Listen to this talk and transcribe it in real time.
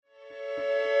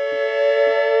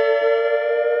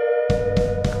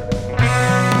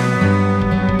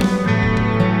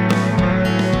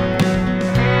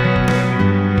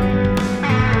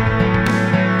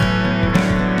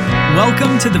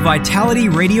Welcome to the Vitality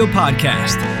Radio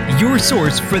Podcast, your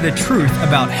source for the truth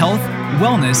about health,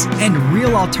 wellness, and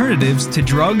real alternatives to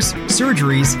drugs,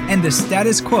 surgeries, and the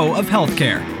status quo of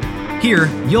healthcare. Here,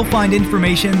 you'll find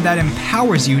information that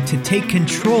empowers you to take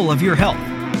control of your health.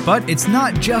 But it's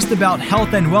not just about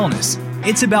health and wellness.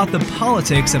 It's about the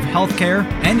politics of healthcare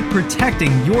and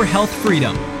protecting your health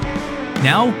freedom.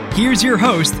 Now, here's your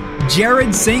host,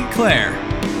 Jared St. Clair.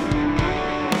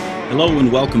 Hello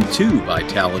and welcome to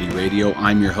Vitality Radio.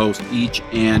 I'm your host each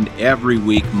and every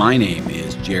week. My name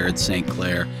is Jared St.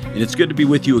 Clair, and it's good to be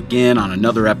with you again on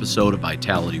another episode of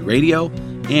Vitality Radio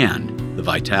and the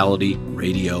Vitality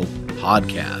Radio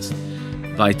Podcast.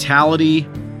 Vitality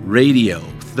Radio,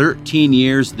 13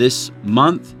 years this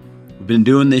month. We've been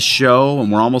doing this show,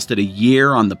 and we're almost at a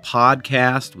year on the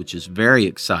podcast, which is very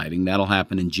exciting. That'll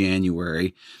happen in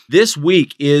January. This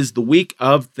week is the week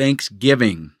of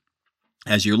Thanksgiving.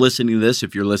 As you're listening to this,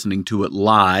 if you're listening to it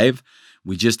live,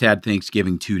 we just had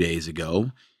Thanksgiving 2 days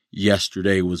ago.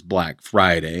 Yesterday was Black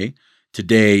Friday.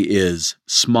 Today is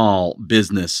Small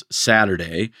Business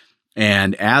Saturday.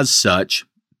 And as such,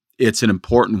 it's an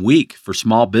important week for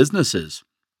small businesses.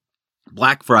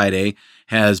 Black Friday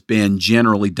has been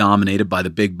generally dominated by the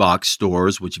big box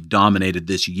stores, which have dominated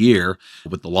this year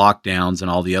with the lockdowns and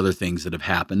all the other things that have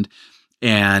happened.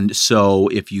 And so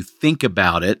if you think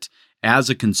about it,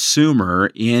 as a consumer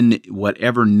in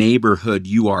whatever neighborhood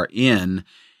you are in,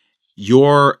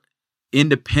 your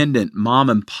independent mom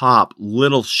and pop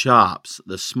little shops,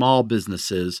 the small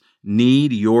businesses,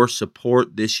 need your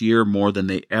support this year more than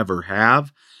they ever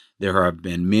have. There have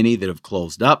been many that have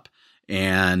closed up,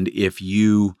 and if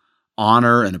you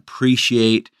honor and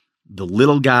appreciate the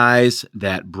little guys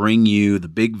that bring you the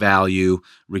big value,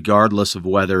 regardless of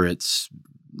whether it's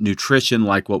nutrition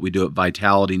like what we do at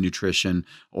Vitality Nutrition,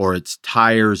 or it's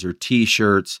tires or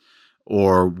t-shirts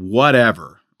or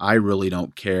whatever. I really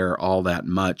don't care all that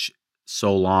much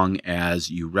so long as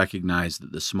you recognize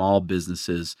that the small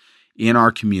businesses in our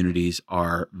communities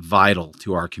are vital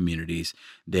to our communities.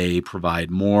 They provide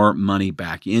more money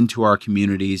back into our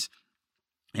communities.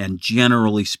 And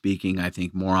generally speaking, I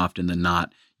think more often than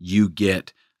not, you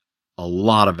get a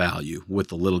lot of value with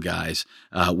the little guys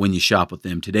when you shop with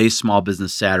them. Today's Small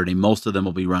Business Saturday. Most of them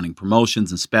will be running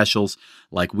promotions and specials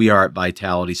like we are at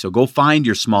Vitality. So go find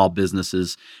your small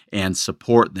businesses and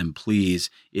support them,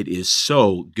 please. It is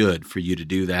so good for you to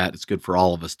do that. It's good for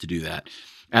all of us to do that.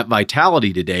 At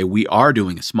Vitality today, we are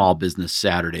doing a Small Business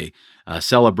Saturday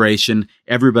celebration.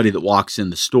 Everybody that walks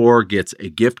in the store gets a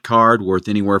gift card worth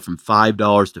anywhere from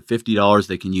 $5 to $50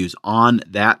 they can use on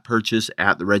that purchase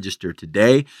at the register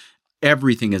today.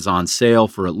 Everything is on sale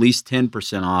for at least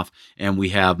 10% off, and we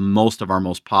have most of our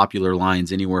most popular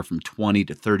lines anywhere from 20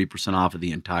 to 30% off of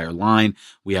the entire line.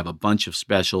 We have a bunch of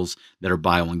specials that are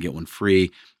buy one, get one free.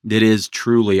 It is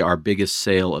truly our biggest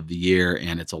sale of the year,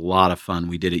 and it's a lot of fun.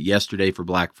 We did it yesterday for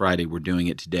Black Friday. We're doing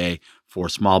it today for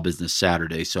Small Business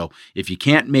Saturday. So if you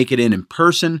can't make it in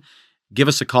person, give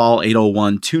us a call,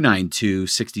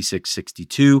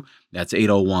 801-292-6662. That's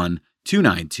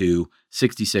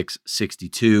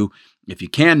 801-292-6662. If you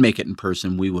can make it in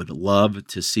person, we would love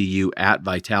to see you at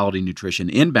Vitality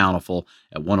Nutrition in Bountiful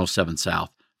at 107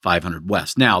 South, 500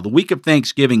 West. Now, the week of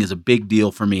Thanksgiving is a big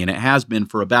deal for me, and it has been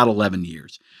for about 11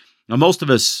 years. Now, most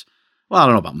of us, well, I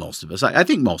don't know about most of us. I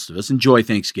think most of us enjoy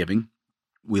Thanksgiving.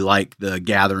 We like the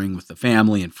gathering with the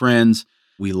family and friends.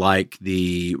 We like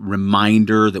the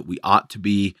reminder that we ought to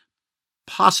be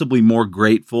possibly more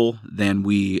grateful than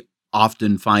we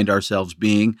often find ourselves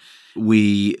being.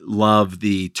 We love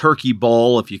the turkey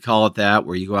bowl, if you call it that,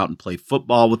 where you go out and play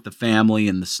football with the family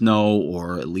in the snow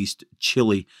or at least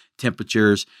chilly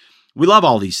temperatures. We love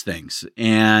all these things.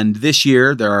 And this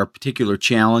year, there are particular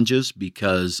challenges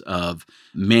because of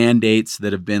mandates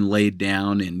that have been laid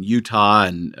down in Utah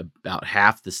and about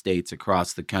half the states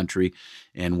across the country.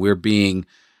 And we're being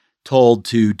told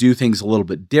to do things a little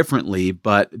bit differently,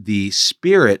 but the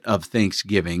spirit of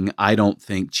Thanksgiving, I don't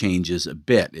think changes a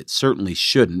bit. It certainly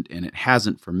shouldn't, and it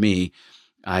hasn't for me.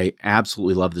 I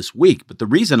absolutely love this week, but the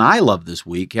reason I love this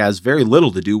week has very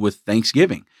little to do with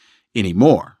Thanksgiving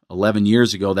anymore. 11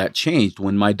 years ago, that changed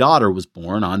when my daughter was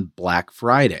born on Black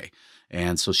Friday,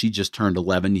 and so she just turned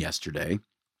 11 yesterday.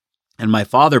 And my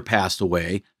father passed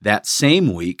away that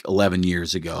same week, 11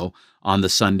 years ago, on the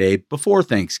Sunday before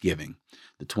Thanksgiving,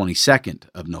 the 22nd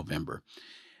of November.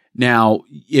 Now,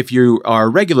 if you are a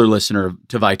regular listener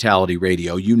to Vitality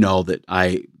Radio, you know that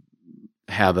I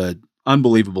have an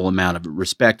unbelievable amount of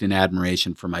respect and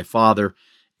admiration for my father,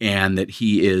 and that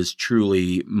he is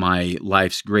truly my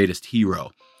life's greatest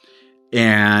hero.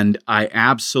 And I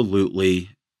absolutely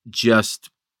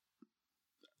just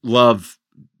love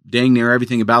dang near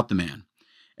everything about the man.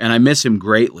 And I miss him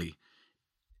greatly.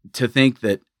 To think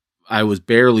that I was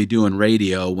barely doing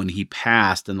radio when he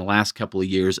passed in the last couple of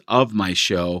years of my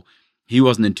show, he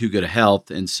wasn't in too good a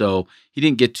health. And so he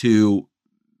didn't get to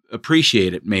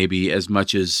appreciate it maybe as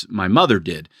much as my mother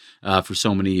did for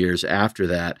so many years after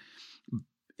that.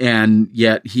 And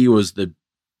yet he was the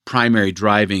primary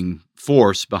driving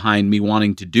force behind me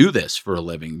wanting to do this for a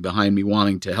living, behind me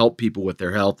wanting to help people with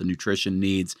their health and nutrition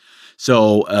needs.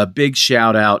 So a big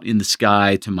shout out in the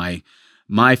sky to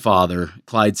my father,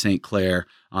 Clyde St. Clair,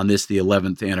 on this, the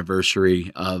 11th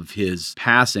anniversary of his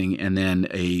passing, and then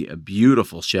a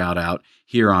beautiful shout out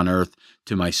here on earth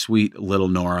to my sweet little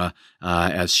Nora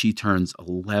as she turns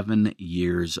 11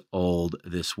 years old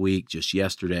this week, just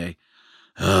yesterday.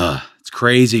 It's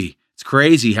crazy. It's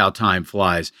crazy how time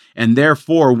flies. And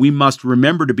therefore, we must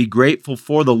remember to be grateful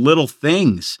for the little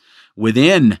things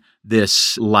within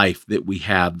this life that we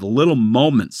have, the little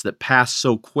moments that pass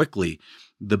so quickly,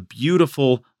 the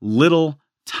beautiful little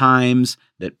times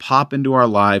that pop into our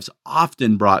lives,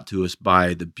 often brought to us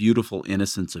by the beautiful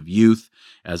innocence of youth,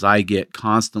 as I get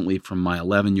constantly from my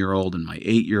 11-year-old and my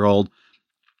 8-year-old.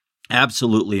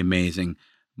 Absolutely amazing.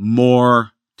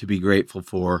 More to be grateful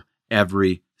for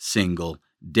every single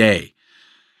day.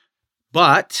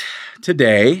 But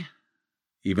today,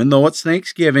 even though it's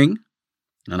Thanksgiving,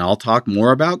 and I'll talk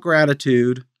more about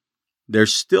gratitude,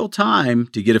 there's still time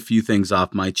to get a few things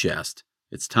off my chest.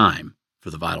 It's time for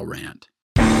the Vital Rant.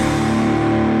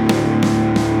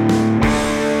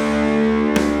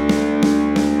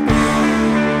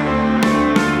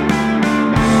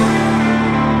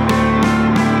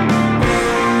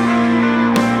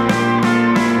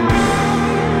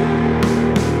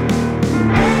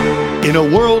 In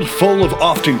a world full of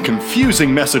often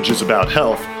confusing messages about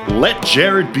health, let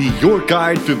Jared be your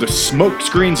guide through the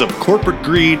smokescreens of corporate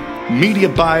greed, media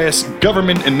bias,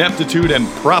 government ineptitude, and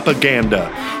propaganda.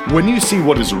 When you see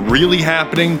what is really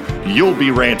happening, you'll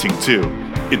be ranting too.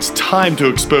 It's time to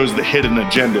expose the hidden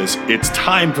agendas. It's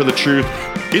time for the truth.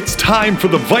 It's time for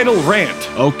the Vital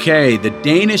Rant. Okay, the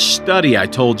Danish study I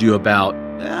told you about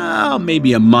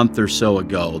maybe a month or so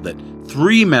ago that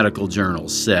 3 medical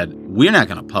journals said, we're not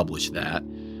going to publish that.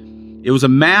 It was a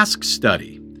mask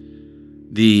study.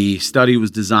 The study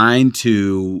was designed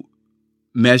to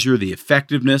measure the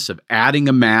effectiveness of adding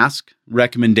a mask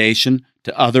recommendation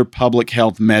to other public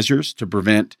health measures to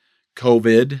prevent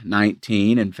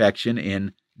COVID-19 infection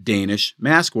in Danish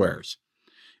mask wearers.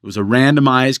 It was a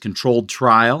randomized controlled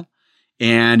trial,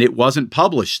 and it wasn't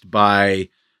published by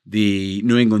the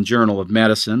New England Journal of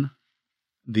Medicine,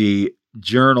 the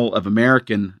Journal of the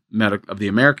American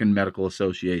Medical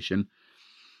Association,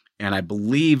 and I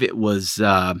believe it was,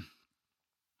 I'm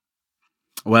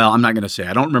not going to say.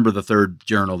 I don't remember the third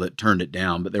journal that turned it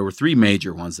down, but there were 3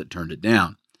 major ones that turned it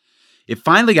down. It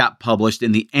finally got published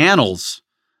in the Annals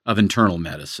of Internal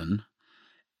Medicine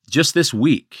just this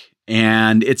week,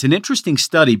 and it's an interesting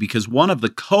study because one of the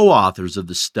co-authors of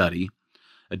the study,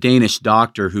 a Danish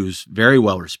doctor who's very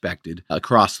well respected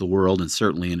across the world and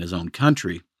certainly in his own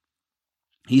country,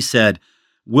 he said,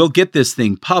 we'll get this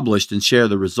thing published and share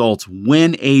the results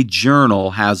when a journal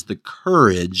has the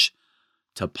courage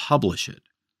to publish it.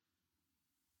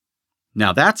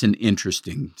 Now, that's an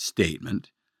interesting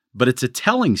statement, but it's a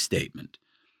telling statement.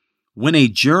 When a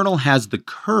journal has the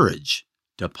courage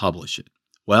to publish it.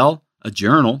 Well, a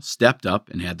journal stepped up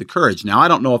and had the courage. Now, I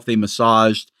don't know if they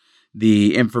massaged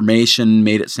the information,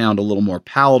 made it sound a little more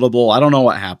palatable. I don't know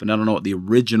what happened. I don't know what the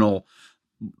original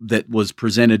that was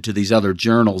presented to these other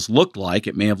journals looked like.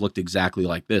 It may have looked exactly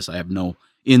like this. I have no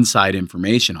inside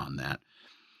information on that.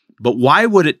 But why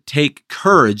would it take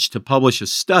courage to publish a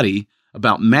study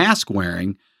about mask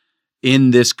wearing in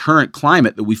this current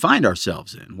climate that we find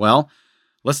ourselves in? Well,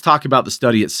 let's talk about the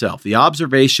study itself. The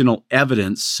observational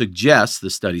evidence suggests,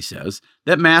 the study says,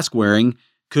 that mask wearing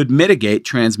could mitigate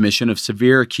transmission of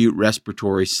severe acute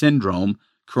respiratory syndrome,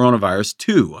 coronavirus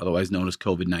 2, otherwise known as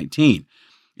COVID-19.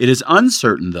 It is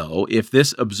uncertain, though, if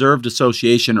this observed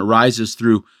association arises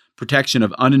through protection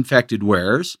of uninfected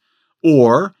wearers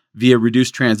or via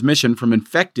reduced transmission from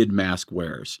infected mask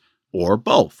wearers, or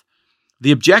both.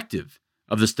 The objective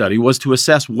of the study was to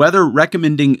assess whether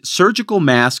recommending surgical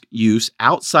mask use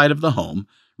outside of the home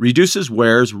reduces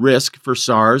wearers' risk for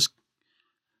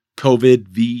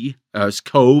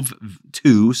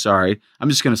SARS-CoV-2. I'm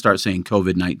just going to start saying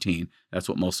COVID-19. That's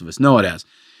what most of us know it as.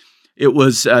 It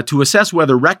was to assess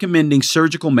whether recommending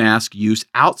surgical mask use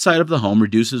outside of the home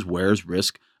reduces wearers'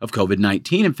 risk of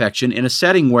COVID-19 infection in a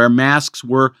setting where masks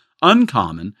were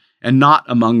uncommon and not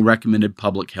among recommended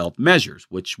public health measures,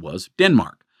 which was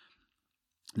Denmark.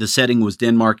 The setting was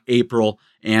Denmark, April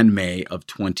and May of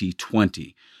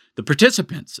 2020. The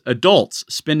participants, adults,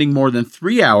 spending more than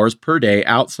 3 hours per day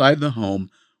outside the home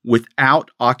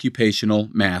without occupational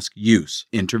mask use.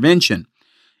 Intervention.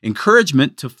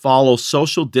 Encouragement to follow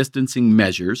social distancing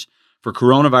measures for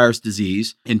coronavirus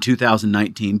disease in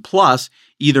 2019, plus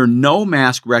either no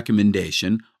mask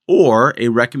recommendation or a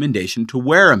recommendation to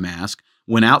wear a mask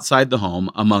when outside the home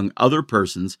among other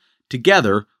persons,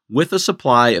 together with a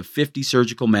supply of 50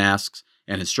 surgical masks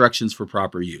and instructions for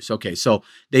proper use. Okay, so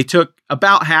they took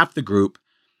about half the group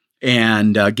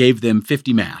and gave them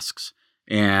 50 masks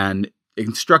and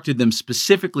instructed them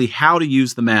specifically how to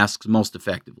use the masks most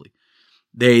effectively.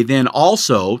 They then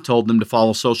also told them to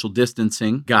follow social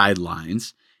distancing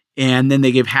guidelines, and then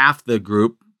they gave half the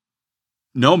group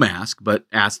no mask, but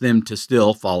asked them to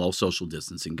still follow social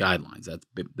distancing guidelines. That's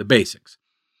the basics.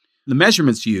 The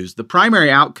measurements used, the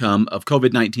primary outcome of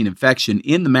COVID-19 infection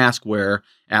in the mask wearer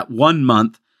at 1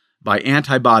 month by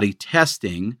antibody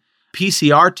testing,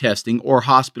 PCR testing, or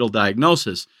hospital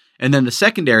diagnosis. And then the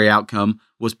secondary outcome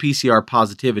was PCR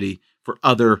positivity for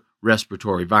other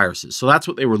respiratory viruses. So that's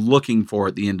what they were looking for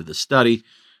at the end of the study.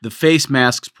 The face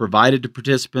masks provided to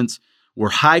participants were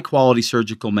high-quality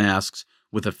surgical masks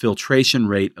with a filtration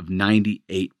rate of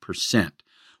 98%.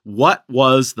 What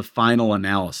was the final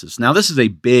analysis? Now, this is a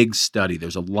big study.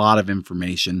 There's a lot of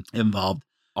information involved,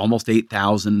 almost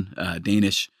 8,000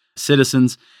 Danish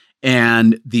citizens.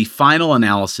 And the final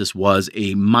analysis was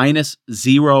a minus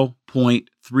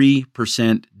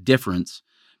 0.3% difference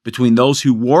between those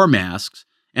who wore masks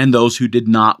and those who did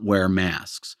not wear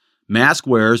masks. Mask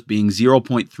wearers being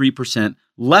 0.3%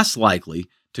 less likely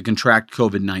to contract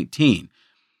COVID-19.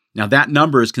 Now, that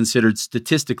number is considered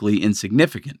statistically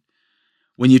insignificant.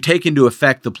 When you take into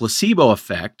effect the placebo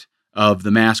effect of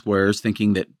the mask wearers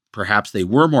thinking that perhaps they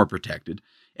were more protected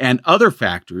and other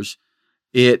factors,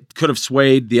 it could have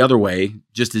swayed the other way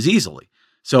just as easily.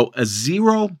 So a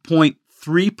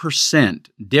 0.3%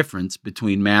 difference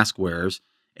between mask wearers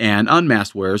and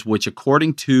unmasked wearers, which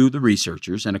according to the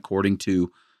researchers and according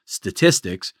to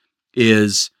statistics,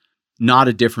 is not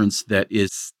a difference that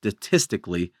is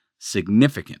statistically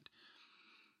significant.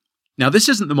 Now, this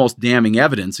isn't the most damning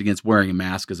evidence against wearing a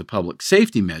mask as a public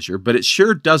safety measure, but it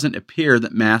sure doesn't appear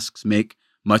that masks make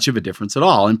much of a difference at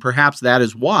all, and perhaps that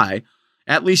is why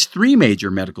at least 3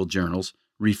 major medical journals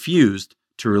refused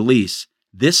to release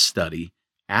this study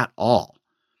at all.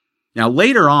 Now,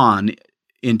 later on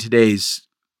in today's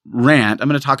rant, I'm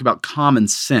going to talk about common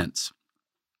sense.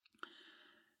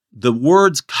 The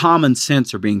words common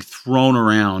sense are being thrown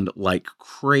around like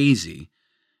crazy.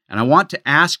 And I want to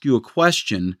ask you a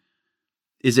question.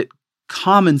 Is it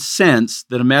common sense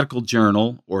that a medical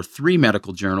journal or 3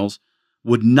 medical journals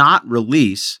would not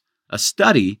release a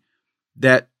study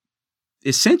that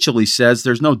essentially says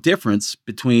there's no difference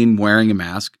between wearing a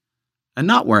mask and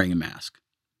not wearing a mask?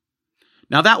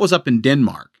 Now, that was up in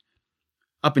Denmark.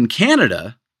 Up in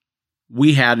Canada,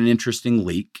 we had an interesting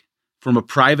leak from a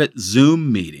private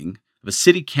Zoom meeting of a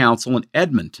city council in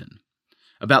Edmonton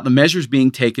about the measures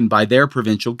being taken by their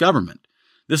provincial government.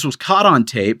 This was caught on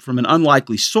tape from an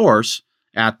unlikely source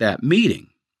at that meeting.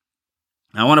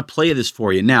 I want to play this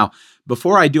for you. Now,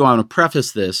 before I do, I want to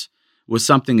preface this with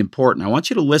something important. I want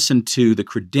you to listen to the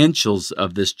credentials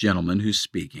of this gentleman who's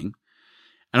speaking.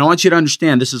 And I want you to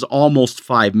understand this is almost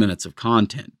 5 minutes of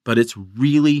content, but it's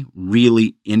really,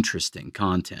 really interesting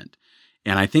content.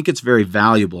 And I think it's very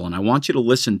valuable, and I want you to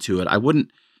listen to it. I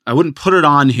wouldn't put it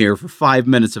on here for 5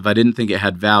 minutes if I didn't think it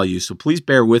had value. So please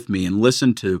bear with me and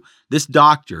listen to this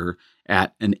doctor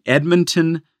at an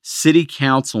Edmonton City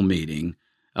Council meeting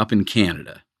up in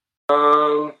Canada.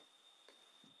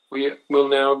 We will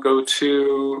now go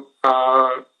to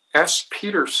S.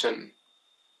 Peterson.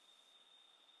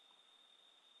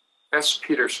 S.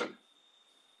 Peterson.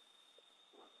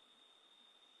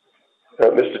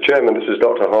 Mr. Chairman, this is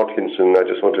Dr. Hodkinson. I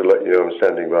just want to let you know I'm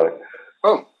standing by.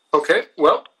 Oh, okay.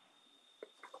 Well,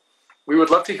 we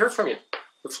would love to hear from you.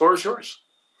 The floor is yours.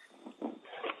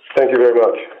 Thank you very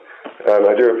much.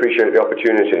 I do appreciate the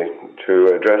opportunity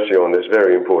to address you on this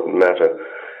very important matter.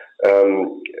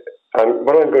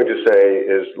 What I'm going to say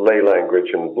is lay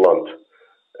language and blunt.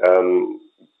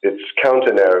 It's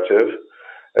counter-narrative,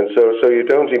 and so you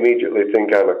don't immediately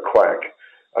think I'm a quack.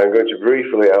 I'm going to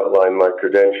briefly outline my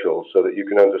credentials so that you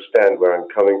can understand where I'm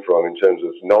coming from in terms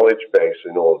of knowledge base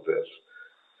in all of this.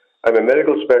 I'm a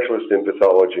medical specialist in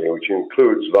pathology, which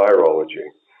includes virology.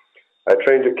 I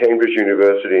trained at Cambridge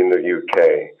University in the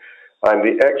UK. I'm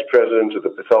the ex-president of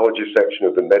the pathology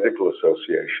section of the Medical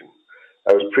Association.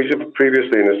 I was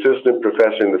previously an assistant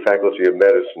professor in the Faculty of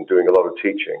Medicine doing a lot of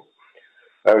teaching.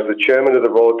 I was the chairman of the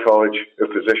Royal College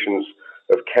of Physicians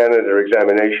of Canada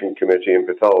Examination Committee in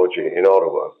Pathology in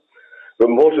Ottawa. But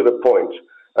more to the point,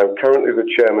 I'm currently the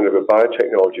chairman of a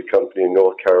biotechnology company in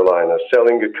North Carolina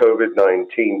selling a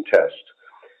COVID-19 test.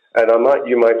 And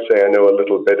you might say I know a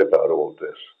little bit about all of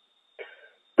this.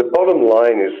 The bottom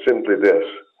line is simply this.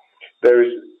 There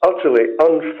is utterly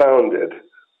unfounded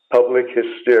public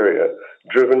hysteria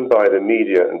driven by the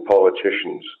media and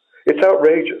politicians. It's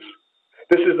outrageous.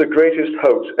 This is the greatest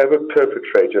hoax ever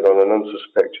perpetrated on an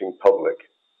unsuspecting public.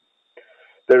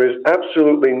 There is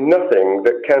absolutely nothing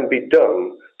that can be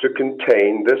done to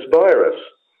contain this virus,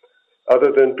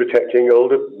 other than protecting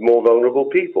older, more vulnerable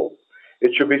people.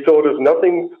 It should be thought of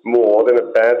nothing more than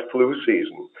a bad flu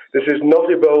season. This is not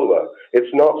Ebola.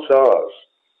 It's not SARS.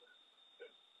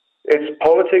 It's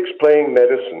politics playing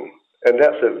medicine, and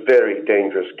that's a very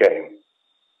dangerous game.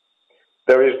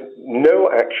 There is no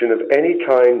action of any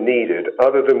kind needed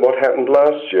other than what happened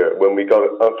last year when we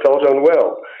felt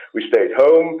unwell. We stayed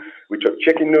home, we took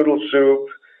chicken noodle soup,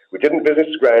 we didn't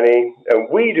visit Granny, and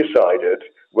we decided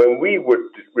when we would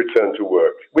return to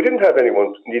work. We didn't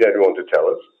need anyone to tell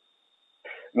us.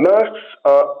 Masks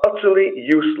are utterly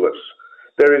useless.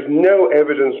 There is no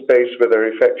evidence base for their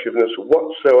effectiveness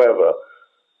whatsoever.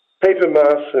 Paper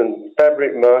masks and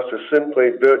fabric masks are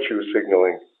simply virtue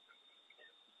signaling.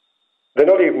 They're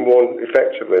not even worn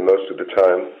effectively most of the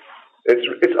time.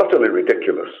 It's utterly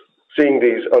ridiculous seeing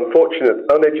these unfortunate,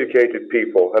 uneducated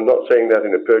people, I'm not saying that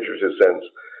in a perjurious sense,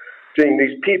 seeing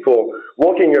these people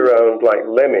walking around like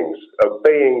lemmings,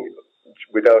 obeying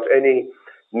without any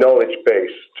knowledge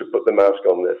base to put the mask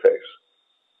on their face.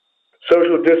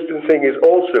 Social distancing is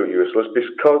also useless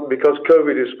because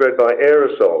COVID is spread by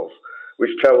aerosols,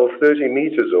 which travel 30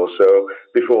 meters or so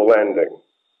before landing.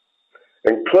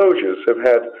 And closures have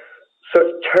had such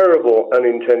terrible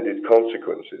unintended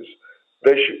consequences.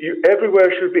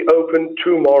 Everywhere should be open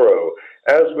tomorrow,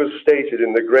 as was stated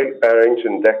in the Great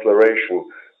Barrington Declaration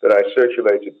that I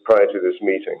circulated prior to this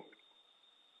meeting.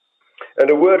 And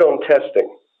a word on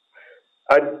testing.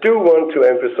 I do want to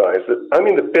emphasize that I'm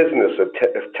in the business of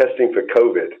testing for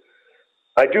COVID.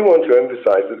 I do want to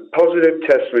emphasize that positive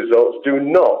test results do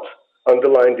not,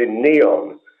 underlined in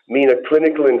neon, mean a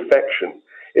clinical infection.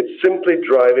 It's simply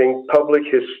driving public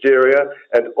hysteria,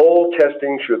 and all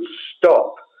testing should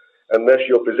stop unless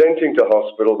you're presenting to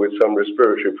hospital with some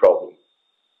respiratory problem.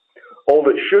 All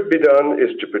that should be done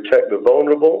is to protect the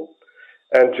vulnerable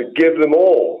and to give them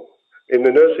all, in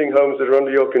the nursing homes that are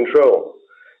under your control,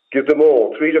 give them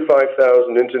all 3,000 to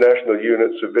 5,000 international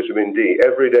units of vitamin D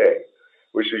every day,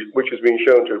 which has been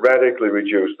shown to radically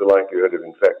reduce the likelihood of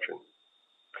infection.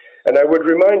 And I would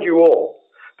remind you all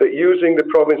that using the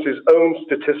province's own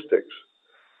statistics,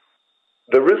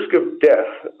 the risk of death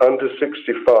under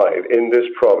 65 in this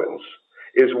province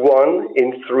is 1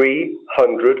 in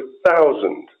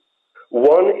 300,000.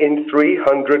 1 in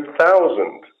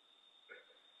 300,000.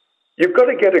 You've got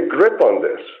to get a grip on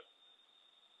this.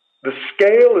 The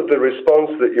scale of the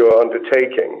response that you're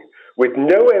undertaking, with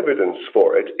no evidence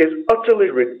for it, is utterly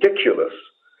ridiculous,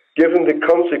 given the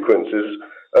consequences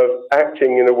of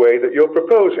acting in a way that you're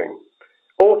proposing.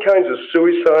 All kinds of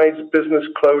suicides, business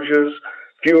closures,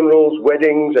 funerals,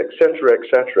 weddings, etc.,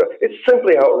 etc. It's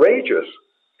simply outrageous.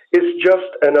 It's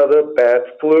just another bad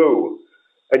flu.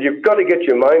 And you've got to get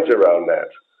your minds around that.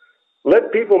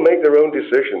 Let people make their own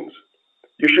decisions.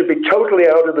 You should be totally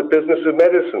out of the business of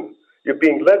medicine. You're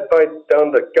being led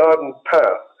down the garden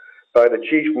path by the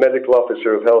Chief Medical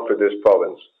Officer of Health for this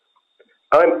province.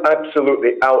 I'm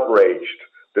absolutely outraged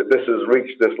that this has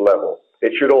reached this level.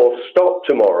 It should all stop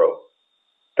tomorrow.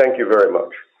 Thank you very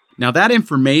much. Now, that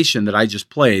information that I just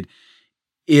played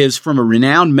is from a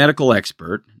renowned medical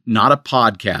expert, not a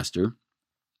podcaster.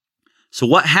 So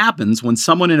what happens when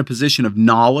someone in a position of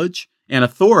knowledge and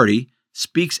authority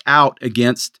speaks out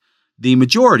against the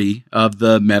majority of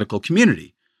the medical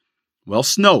community? Well,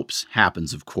 Snopes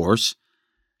happens, of course.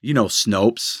 You know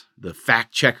Snopes, the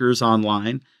fact checkers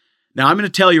online. Now, I'm going to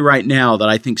tell you right now that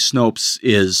I think Snopes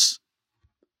is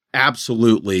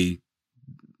absolutely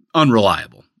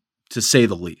unreliable, to say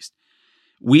the least.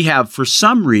 We have, for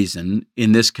some reason,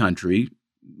 in this country,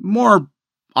 more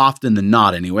often than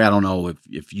not anyway, I don't know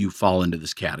if you fall into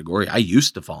this category. I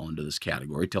used to fall into this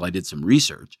category till I did some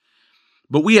research.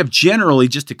 But we have generally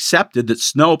just accepted that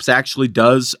Snopes actually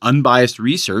does unbiased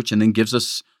research and then gives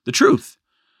us the truth.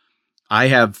 I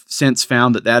have since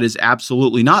found that that is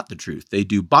absolutely not the truth. They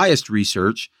do biased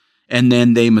research and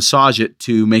then they massage it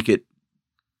to make it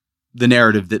the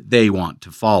narrative that they want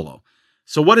to follow.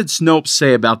 So what did Snopes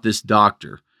say about this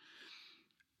doctor?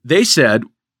 They said,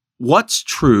 what's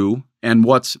true and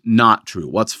what's not true,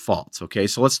 what's false. Okay,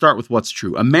 so let's start with what's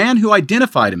true. A man who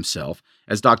identified himself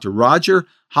as Dr. Roger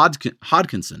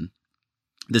Hodkinson,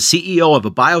 the CEO of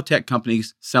a biotech company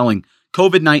selling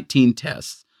COVID-19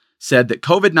 tests, said that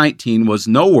COVID-19 was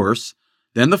no worse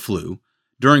than the flu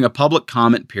during a public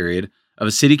comment period of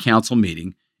a city council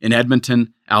meeting in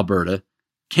Edmonton, Alberta,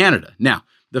 Canada. Now,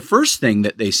 the first thing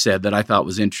that they said that I thought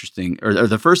was interesting, or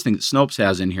the first thing that Snopes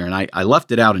has in here, and I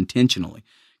left it out intentionally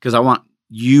because I want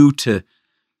you to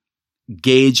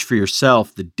gauge for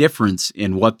yourself the difference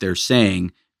in what they're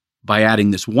saying by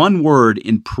adding this one word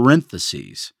in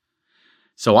parentheses.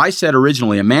 So I said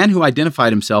originally, a man who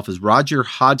identified himself as Roger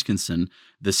Hodgkinson,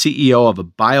 the CEO of a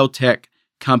biotech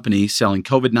company selling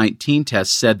COVID-19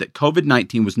 tests, said that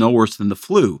COVID-19 was no worse than the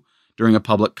flu during a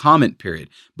public comment period.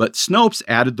 But Snopes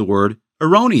added the word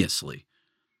erroneously.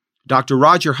 Dr.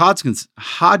 Roger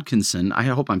Hodgkinson, I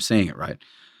hope I'm saying it right,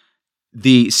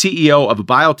 the CEO of a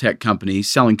biotech company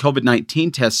selling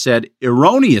COVID-19 tests, said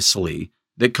erroneously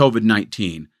that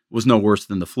COVID-19 was no worse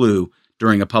than the flu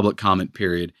during a public comment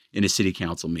period in a city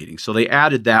council meeting. So they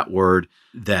added that word,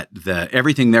 that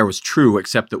everything there was true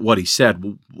except that what he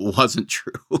said wasn't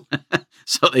true.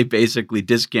 So they basically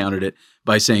discounted it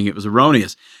by saying it was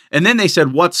erroneous. And then they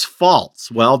said, what's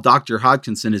false? Well, Dr.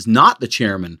 Hodgkinson is not the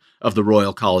chairman of the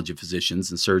Royal College of Physicians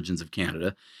and Surgeons of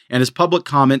Canada, and his public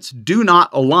comments do not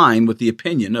align with the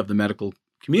opinion of the medical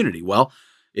community. Well,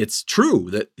 it's true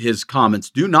that his comments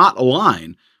do not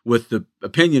align with the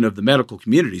opinion of the medical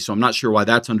community, so I'm not sure why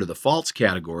that's under the false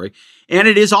category. And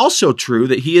it is also true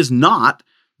that he is not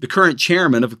the current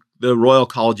chairman of the Royal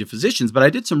College of Physicians, but I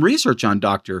did some research on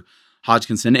Dr.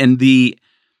 Hodgkinson, and the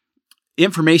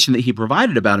information that he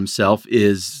provided about himself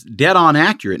is dead on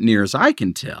accurate, near as I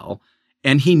can tell,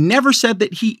 and he never said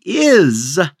that he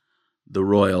is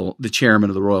the chairman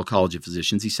of the Royal College of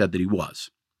Physicians. He said that he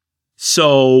was.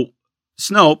 So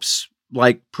Snopes,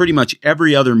 like pretty much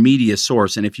every other media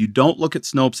source, and if you don't look at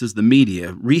Snopes as the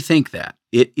media, rethink that.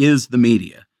 It is the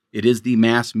media. It is the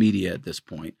mass media at this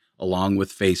point, along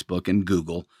with Facebook and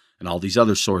Google and all these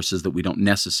other sources that we don't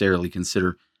necessarily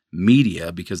consider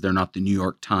media because they're not the New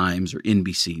York Times or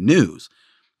NBC News.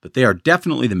 But they are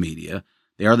definitely the media.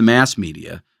 They are the mass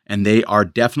media, and they are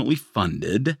definitely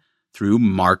funded through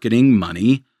marketing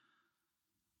money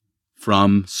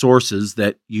from sources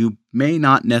that you may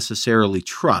not necessarily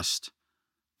trust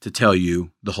to tell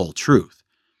you the whole truth.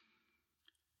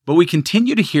 But we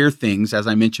continue to hear things, as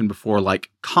I mentioned before, like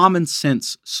common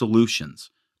sense solutions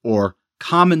or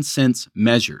common sense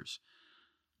measures.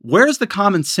 Where's the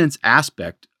common sense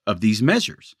aspect of these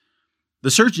measures?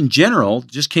 The Surgeon General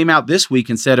just came out this week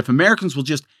and said if Americans will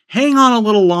just hang on a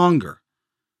little longer.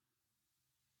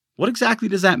 What exactly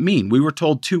does that mean? We were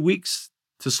told 2 weeks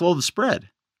to slow the spread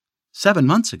 7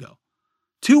 months ago.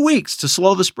 2 weeks to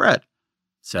slow the spread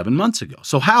 7 months ago.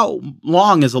 So how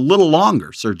long is a little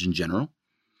longer, Surgeon General?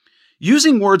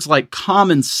 Using words like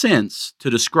common sense to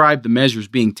describe the measures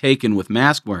being taken with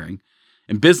mask wearing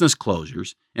and business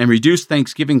closures and reduced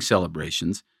Thanksgiving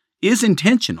celebrations is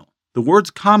intentional. The words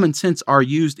common sense are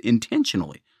used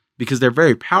intentionally because they're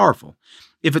very powerful.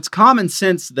 If it's common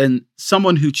sense, then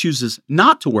someone who chooses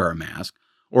not to wear a mask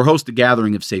or host a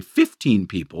gathering of, say, 15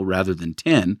 people rather than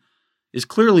 10 is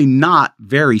clearly not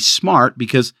very smart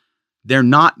because they're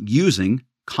not using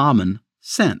common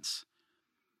sense.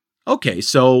 Okay,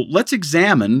 so let's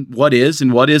examine what is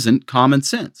and what isn't common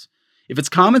sense. If it's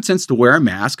common sense to wear a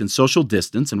mask and social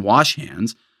distance and wash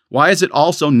hands, why is it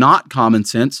also not common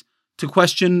sense to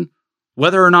question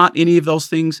whether or not any of those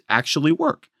things actually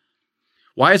work?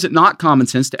 Why is it not common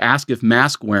sense to ask if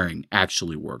mask wearing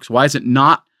actually works? Why is it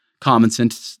not common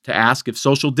sense to ask if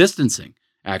social distancing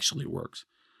actually works?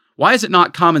 Why is it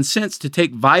not common sense to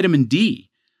take vitamin D,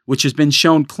 which has been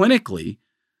shown clinically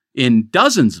in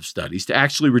dozens of studies to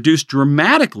actually reduce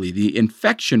dramatically the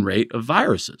infection rate of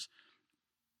viruses?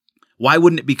 Why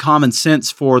wouldn't it be common sense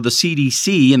for the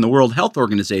CDC and the World Health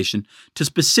Organization to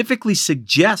specifically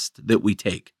suggest that we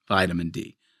take vitamin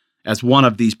D as one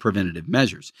of these preventative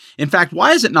measures? In fact,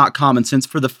 why is it not common sense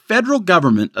for the federal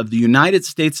government of the United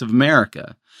States of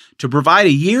America to provide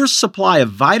a year's supply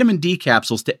of vitamin D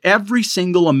capsules to every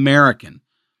single American?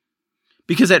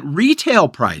 Because at retail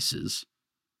prices,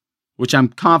 which I'm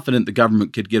confident the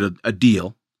government could get a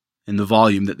deal in the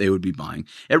volume that they would be buying,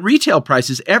 at retail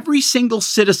prices, every single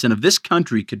citizen of this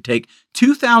country could take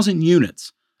 2,000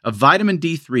 units of vitamin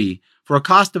D3 for a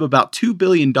cost of about $2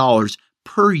 billion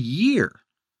per year.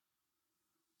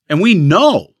 And we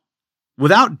know,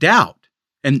 without doubt,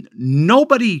 and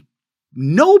nobody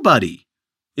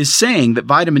is saying that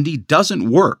vitamin D doesn't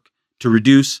work to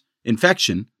reduce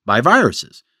infection by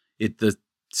viruses. The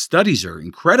studies are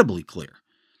incredibly clear.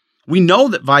 We know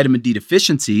that vitamin D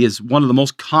deficiency is one of the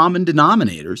most common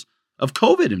denominators of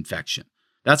COVID infection.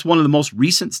 That's one of the most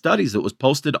recent studies that was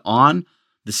posted on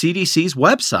the CDC's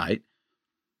website,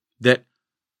 that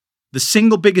the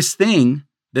single biggest thing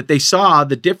that they saw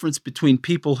the difference between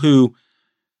people who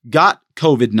got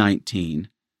COVID-19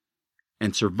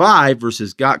 and survived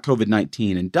versus got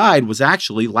COVID-19 and died was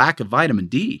actually lack of vitamin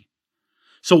D.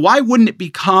 So why wouldn't it be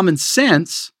common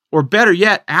sense, or better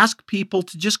yet, ask people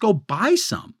to just go buy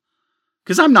some?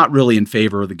 Because I'm not really in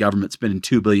favor of the government spending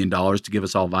 $2 billion to give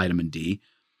us all vitamin D.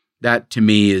 That, to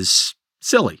me, is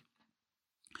silly.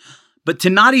 But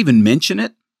to not even mention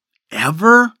it,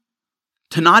 ever,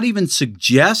 to not even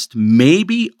suggest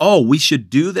maybe, we should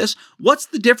do this. What's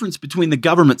the difference between the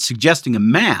government suggesting a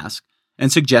mask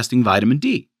and suggesting vitamin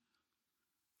D?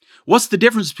 What's the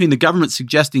difference between the government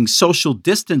suggesting social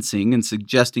distancing and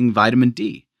suggesting vitamin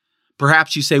D?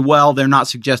 Perhaps you say, well, they're not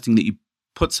suggesting that you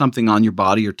put something on your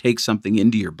body or take something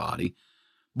into your body,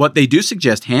 but they do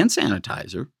suggest hand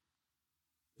sanitizer.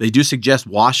 They do suggest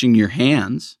washing your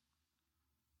hands.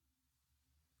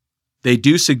 They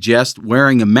do suggest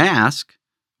wearing a mask,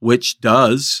 which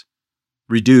does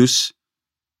reduce,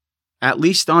 at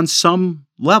least on some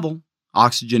level,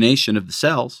 oxygenation of the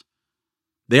cells.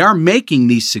 They are making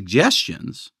these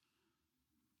suggestions,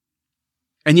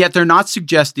 and yet they're not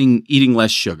suggesting eating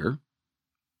less sugar.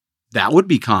 That would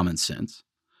be common sense.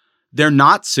 They're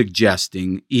not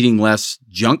suggesting eating less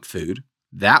junk food.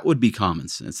 That would be common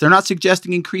sense. They're not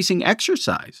suggesting increasing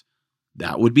exercise.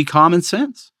 That would be common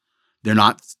sense. They're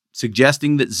not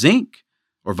suggesting that zinc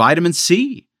or vitamin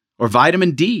C or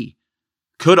vitamin D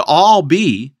could all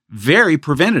be very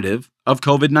preventative of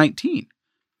COVID-19.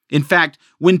 In fact,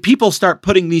 when people start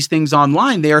putting these things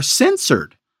online, they are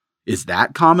censored. Is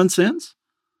that common sense?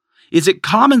 Is it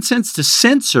common sense to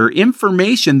censor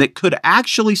information that could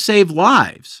actually save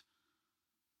lives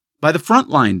by the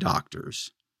frontline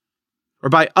doctors or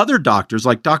by other doctors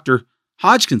like Dr.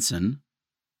 Hodgkinson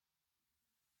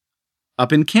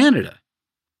up in Canada?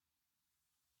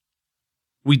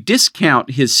 We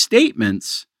discount his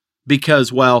statements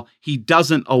because, well, he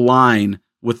doesn't align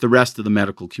with the rest of the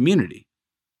medical community.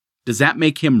 Does that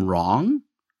make him wrong?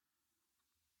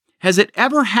 Has it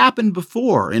ever happened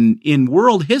before in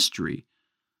world history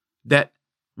that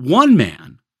one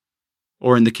man,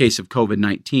 or in the case of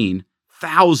COVID-19,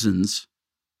 thousands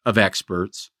of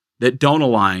experts that don't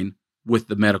align with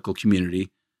the medical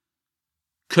community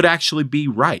could actually be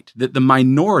right, that the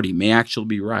minority may actually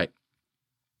be right?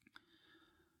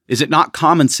 Is it not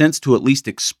common sense to at least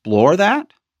explore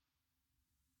that?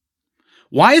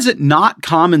 Why is it not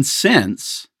common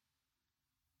sense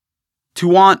to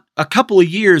want a couple of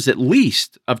years at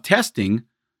least of testing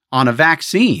on a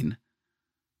vaccine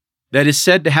that is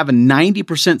said to have a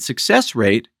 90% success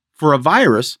rate for a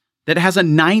virus that has a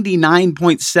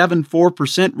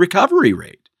 99.74% recovery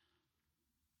rate?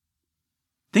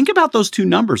 Think about those two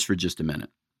numbers for just a minute.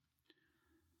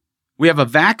 We have a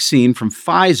vaccine from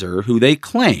Pfizer who they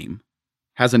claim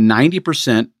has a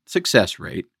 90% success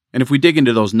rate. And if we dig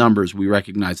into those numbers, we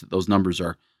recognize that those numbers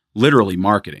are literally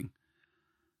marketing.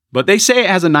 But they say it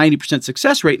has a 90%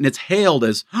 success rate, and it's hailed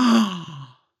as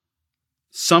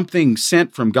something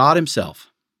sent from God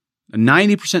himself. A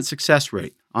 90% success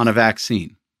rate on a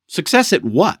vaccine. Success at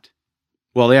what?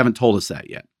 Well, they haven't told us that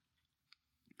yet.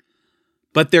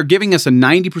 But they're giving us a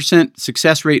 90%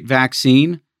 success rate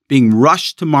vaccine being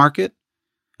rushed to market,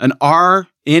 an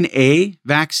RNA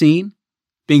vaccine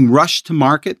being rushed to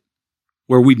market,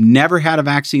 where we've never had a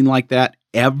vaccine like that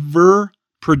ever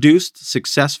produced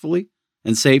successfully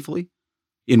and safely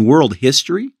in world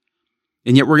history,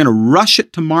 and yet we're going to rush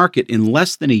it to market in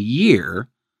less than a year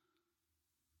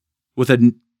with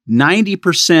a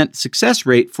 90% success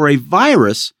rate for a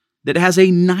virus that has a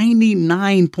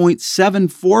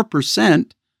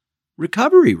 99.74%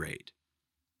 recovery rate,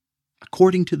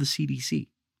 according to the CDC.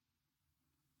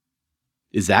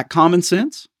 Is that common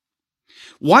sense?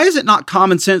 Why is it not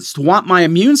common sense to want my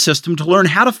immune system to learn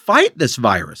how to fight this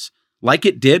virus, like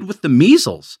it did with the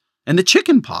measles and the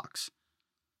chicken pox,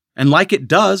 and like it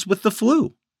does with the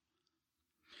flu?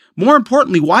 More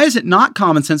importantly, why is it not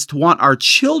common sense to want our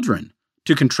children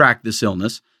to contract this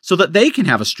illness so that they can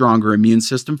have a stronger immune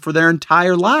system for their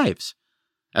entire lives,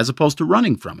 as opposed to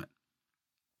running from it?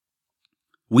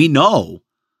 We know,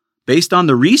 based on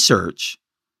the research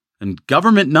and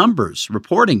government numbers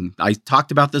reporting, I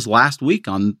talked about this last week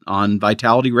on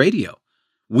Vitality Radio,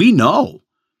 we know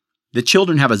that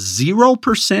children have a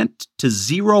 0% to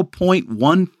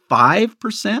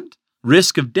 0.15%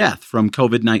 risk of death from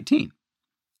COVID-19.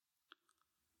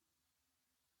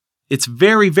 It's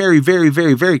very, very, very,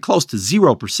 very, very close to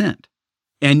 0%.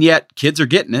 And yet kids are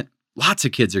getting it. Lots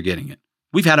of kids are getting it.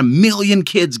 We've had 1 million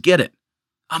kids get it.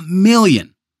 1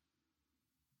 million.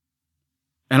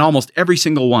 And almost every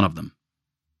single one of them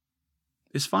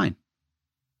is fine.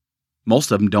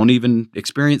 Most of them don't even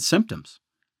experience symptoms.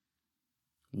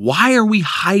 Why are we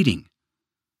hiding?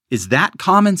 Is that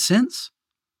common sense?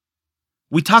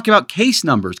 We talk about case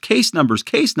numbers,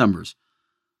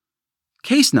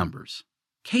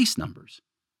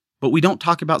 but we don't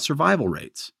talk about survival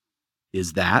rates.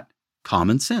 Is that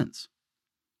common sense?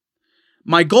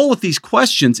 My goal with these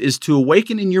questions is to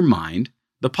awaken in your mind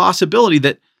the possibility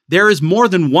that there is more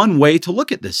than one way to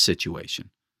look at this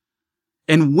situation.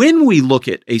 And when we look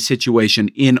at a situation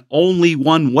in only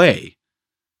one way,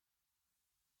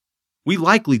 we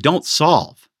likely don't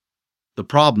solve the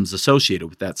problems associated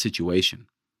with that situation.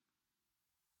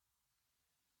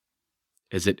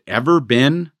 Has it ever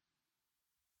been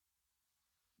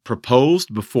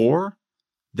proposed before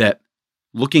that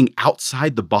looking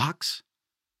outside the box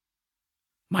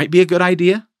might be a good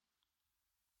idea?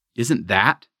 Isn't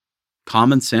that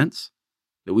common sense?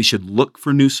 That we should look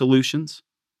for new solutions?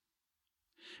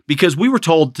 Because we were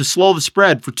told to slow the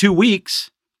spread for 2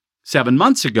 weeks 7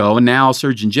 months ago, and now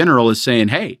Surgeon General is saying,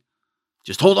 hey,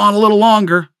 just hold on a little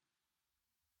longer.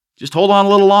 Just hold on a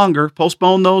little longer.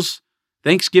 Postpone those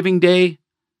Thanksgiving Day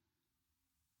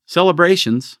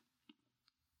celebrations.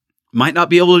 Might not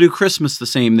be able to do Christmas the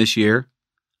same this year.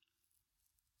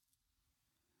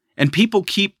 And people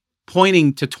keep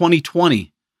pointing to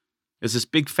 2020 as this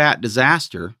big fat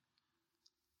disaster,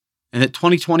 and that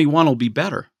 2021 will be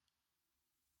better.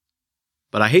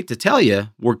 But I hate to tell you,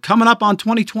 we're coming up on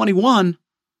 2021,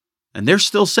 and they're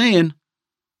still saying,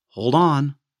 hold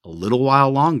on a little while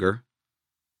longer.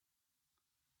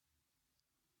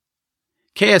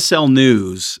 KSL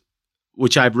News,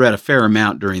 which I've read a fair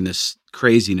amount during this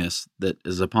craziness that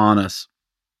is upon us,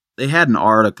 they had an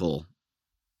article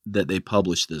that they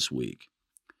published this week.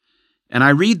 And I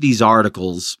read these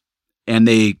articles, and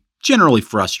they generally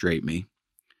frustrate me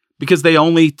because they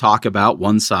only talk about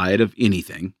one side of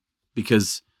anything,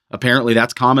 because apparently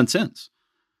that's common sense.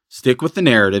 Stick with the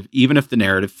narrative. Even if the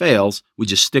narrative fails, we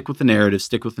just stick with the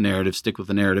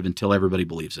narrative until everybody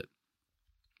believes it.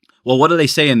 Well, what do they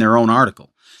say in their own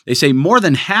article? They say more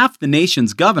than half the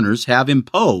nation's governors have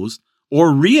imposed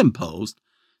or reimposed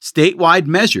statewide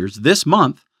measures this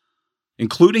month,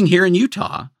 including here in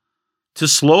Utah, to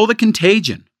slow the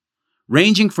contagion,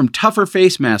 ranging from tougher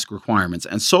face mask requirements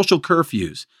and social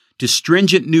curfews to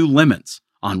stringent new limits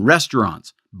on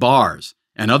restaurants, bars,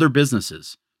 and other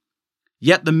businesses.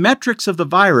 Yet the metrics of the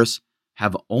virus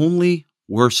have only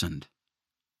worsened.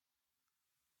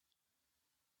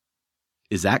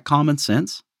 Is that common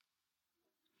sense?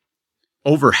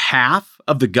 Over half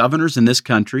of the governors in this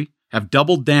country have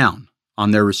doubled down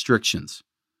on their restrictions,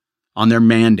 on their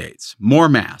mandates, more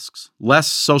masks,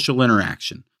 less social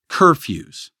interaction,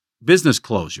 curfews, business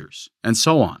closures, and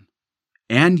so on.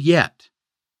 And yet,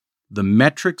 the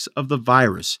metrics of the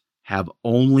virus have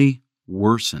only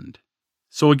worsened.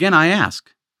 So again, I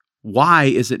ask, why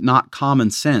is it not common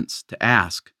sense to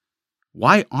ask,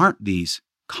 why aren't these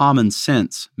common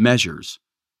sense measures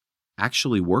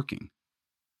actually working?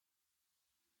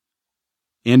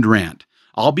 End rant.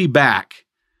 I'll be back,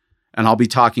 and I'll be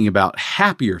talking about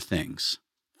happier things,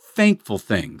 thankful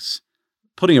things,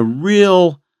 putting a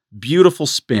real beautiful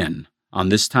spin on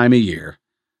this time of year.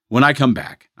 When I come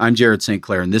back, I'm Jared St.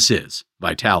 Clair, and this is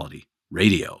Vitality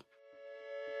Radio.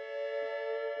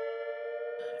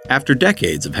 After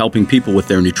decades of helping people with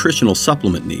their nutritional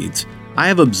supplement needs, I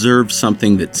have observed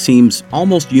something that seems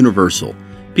almost universal.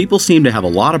 People seem to have a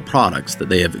lot of products that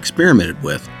they have experimented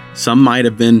with. Some might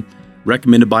have been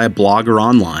recommended by a blogger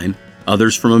online,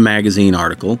 others from a magazine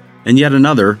article, and yet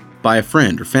another by a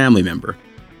friend or family member.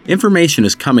 Information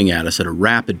is coming at us at a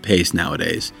rapid pace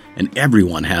nowadays, and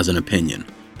everyone has an opinion.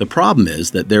 The problem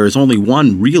is that there is only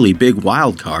one really big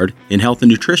wild card in health and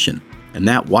nutrition, and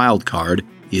that wild card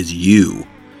is you.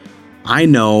 I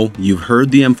know you've heard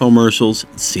the infomercials,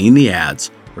 seen the ads,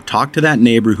 or talked to that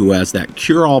neighbor who has that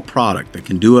cure-all product that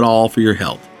can do it all for your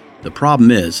health. The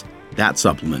problem is that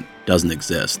supplement doesn't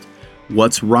exist.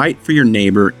 What's right for your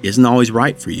neighbor isn't always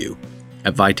right for you.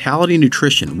 At Vitality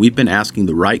Nutrition, we've been asking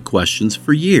the right questions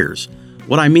for years.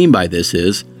 What I mean by this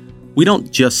is, we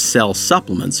don't just sell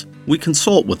supplements, we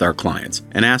consult with our clients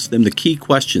and ask them the key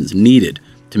questions needed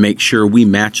to make sure we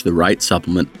match the right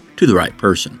supplement to the right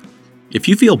person. If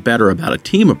you feel better about a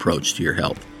team approach to your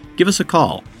health, give us a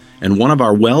call, and one of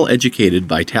our well-educated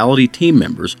Vitality team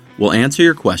members will answer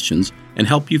your questions and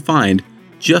help you find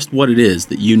just what it is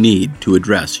that you need to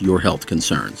address your health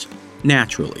concerns,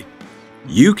 naturally,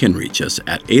 You can reach us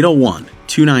at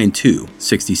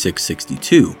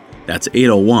 801-292-6662. That's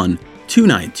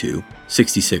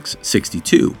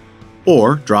 801-292-6662.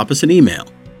 Or drop us an email,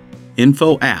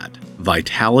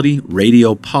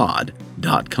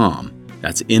 info@vitalityradiopod.com.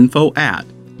 That's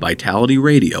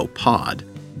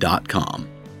info@vitalityradiopod.com.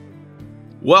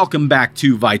 Welcome back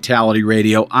to Vitality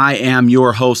Radio. I am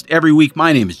your host every week.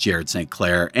 My name is Jared St.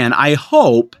 Clair, and I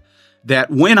hope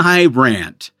that when I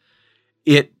rant,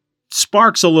 it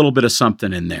sparks a little bit of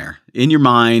something in there in your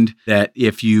mind, that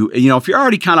if you're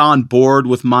already kind of on board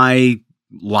with my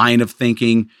line of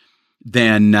thinking,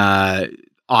 then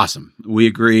awesome. We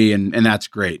agree, and that's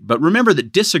great. But remember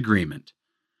that disagreement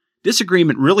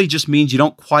really just means you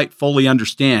don't quite fully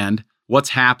understand what's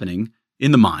happening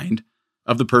in the mind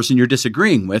of the person you're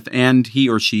disagreeing with, and he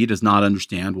or she does not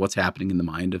understand what's happening in the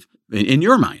mind in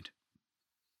your mind.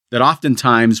 That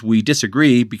oftentimes we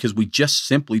disagree because we just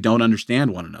simply don't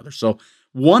understand one another. So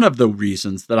one of the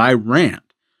reasons that I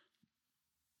rant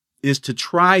is to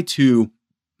try to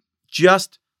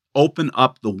just open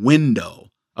up the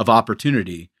window of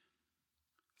opportunity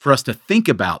for us to think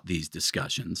about these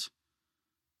discussions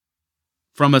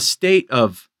from a state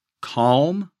of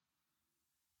calm,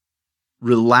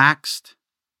 relaxed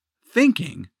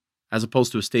thinking, as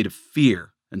opposed to a state of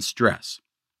fear and stress.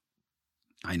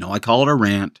 I know I call it a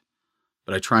rant,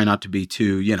 but I try not to be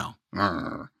too,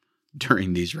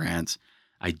 during these rants.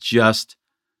 I just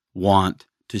want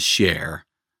to share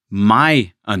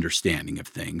my understanding of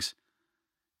things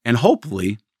and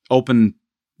hopefully open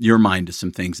your mind to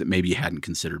some things that maybe you hadn't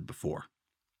considered before.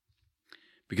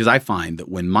 Because I find that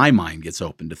when my mind gets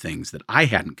open to things that I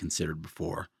hadn't considered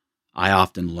before, I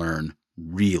often learn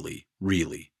really,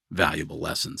 really valuable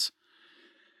lessons.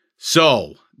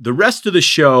 So the rest of the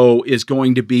show is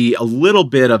going to be a little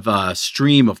bit of a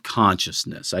stream of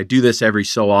consciousness. I do this every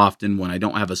so often when I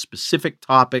don't have a specific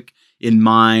topic in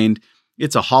mind.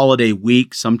 It's a holiday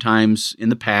week. Sometimes in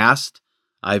the past,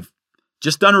 I've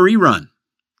just done a rerun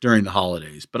during the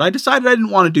holidays, but I decided I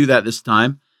didn't want to do that this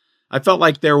time. I felt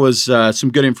like there was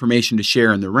some good information to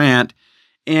share in the rant,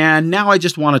 and now I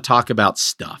just want to talk about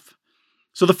stuff.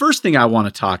 So the first thing I want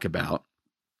to talk about,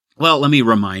 well, let me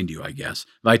remind you, I guess.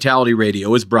 Vitality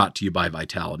Radio is brought to you by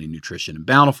Vitality Nutrition and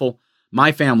Bountiful,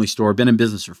 my family store. Been in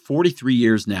business for 43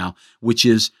 years now, which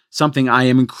is something I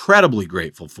am incredibly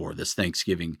grateful for this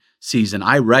Thanksgiving season.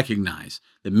 I recognize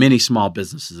that many small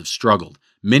businesses have struggled.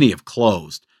 Many have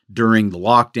closed during the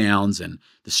lockdowns and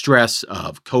the stress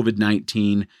of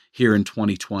COVID-19 here in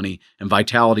 2020. And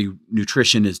Vitality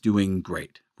Nutrition is doing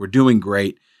great. We're doing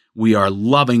great. We are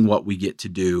loving what we get to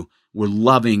do. We're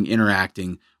loving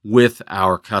interacting with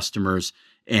our customers,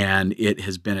 and it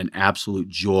has been an absolute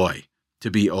joy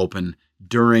to be open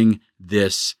during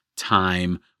this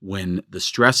time when the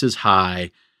stress is high,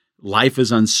 life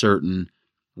is uncertain.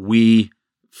 We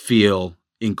feel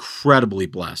incredibly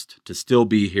blessed to still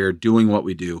be here doing what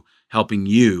we do, helping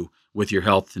you with your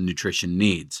health and nutrition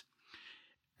needs.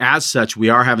 As such, we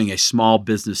are having a small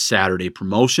business Saturday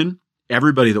promotion.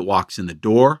 Everybody that walks in the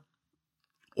door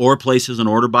or places an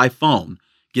order by phone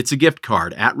gets a gift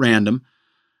card at random,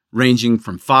 ranging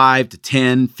from $5 to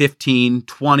 $10, $15,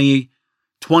 $20,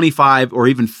 $25, or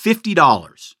even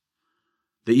 $50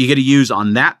 that you get to use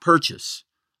on that purchase,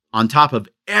 on top of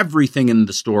everything in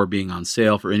the store being on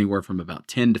sale for anywhere from about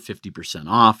 10 to 50%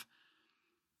 off.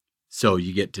 So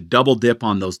you get to double dip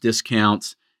on those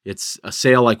discounts. It's a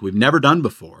sale like we've never done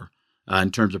before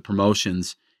in terms of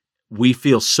promotions. We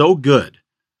feel so good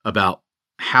about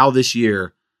how this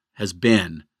year has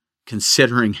been,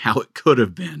 considering how it could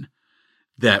have been,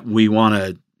 that we want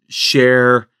to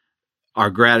share our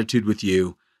gratitude with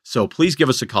you. So please give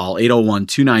us a call,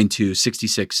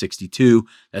 801-292-6662.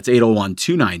 That's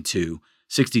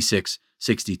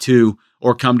 801-292-6662.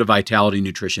 Or come to Vitality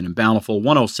Nutrition in Bountiful,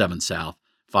 107 South,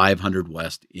 500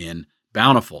 West in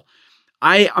Bountiful.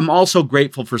 I am also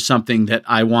grateful for something that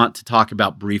I want to talk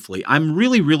about briefly. I'm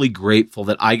really, really grateful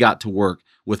that I got to work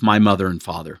with my mother and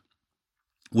father,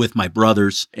 with my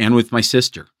brothers, and with my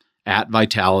sister at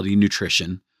Vitality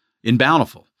Nutrition in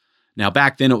Bountiful. Now,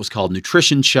 back then it was called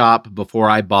Nutrition Shop before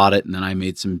I bought it, and then I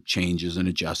made some changes and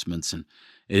adjustments, and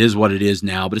it is what it is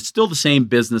now, but it's still the same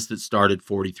business that started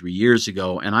 43 years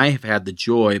ago, and I have had the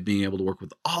joy of being able to work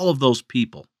with all of those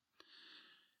people.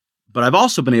 But I've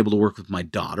also been able to work with my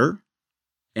daughter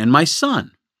and my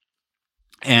son.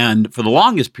 And for the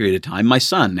longest period of time, my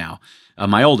son now,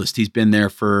 my oldest, he's been there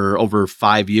for over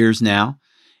 5 years now,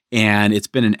 and it's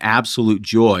been an absolute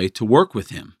joy to work with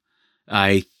him.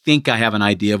 I think I have an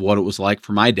idea of what it was like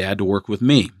for my dad to work with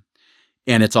me,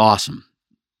 and it's awesome.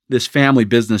 This family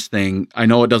business thing, I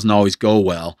know it doesn't always go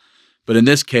well, But in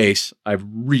this case, I've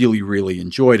really, really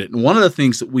enjoyed it. And one of the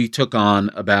things that we took on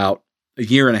about a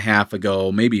year and a half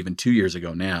ago, maybe even 2 years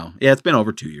ago now, yeah, it's been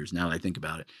over 2 years now that I think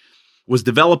about it, was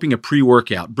developing a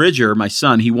pre-workout. Bridger, my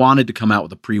son, he wanted to come out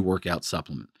with a pre-workout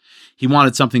supplement. He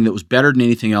wanted something that was better than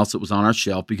anything else that was on our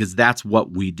shelf because that's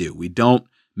what we do. We don't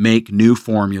make new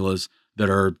formulas that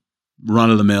are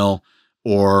run-of-the-mill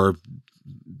or,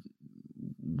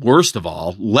 worst of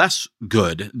all, less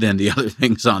good than the other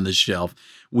things on the shelf.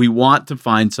 We want to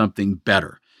find something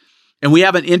better. And we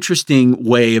have an interesting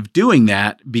way of doing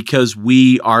that because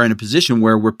we are in a position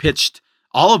where we're pitched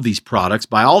all of these products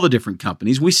by all the different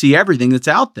companies. We see everything that's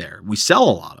out there. We sell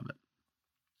a lot of it.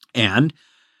 And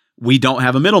we don't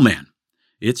have a middleman.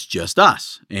 It's just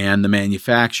us and the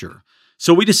manufacturer.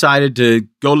 So we decided to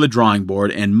go to the drawing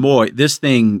board, and this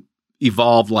thing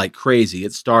evolved like crazy.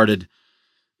 It started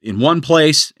in one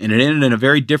place and it ended in a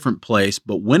very different place.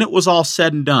 But when it was all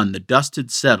said and done, the dust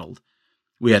had settled.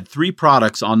 We had 3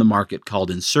 products on the market called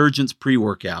Insurgence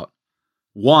Pre-Workout.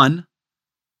 One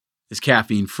is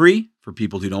caffeine-free for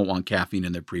people who don't want caffeine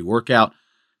in their pre-workout.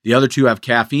 The other 2 have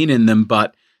caffeine in them,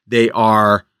 but they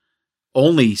are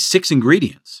only 6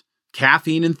 ingredients.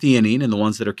 Caffeine and theanine, and the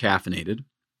ones that are caffeinated.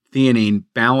 Theanine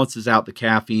balances out the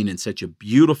caffeine in such a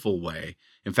beautiful way.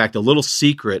 In fact, a little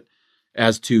secret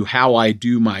as to how I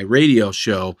do my radio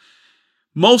show.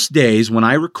 Most days when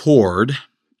I record,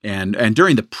 and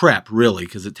during the prep, really,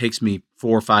 because it takes me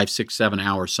 4, 5, 6, 7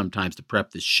 hours sometimes to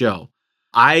prep this show,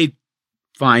 I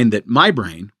find that my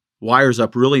brain wires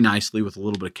up really nicely with a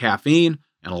little bit of caffeine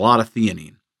and a lot of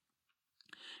theanine.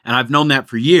 And I've known that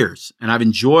for years, and I've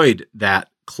enjoyed that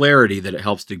clarity that it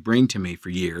helps to bring to me for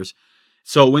years.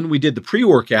 So when we did the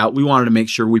pre-workout, we wanted to make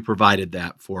sure we provided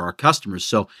that for our customers.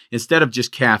 So instead of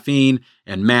just caffeine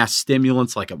and mass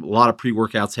stimulants like a lot of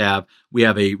pre-workouts have, we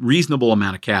have a reasonable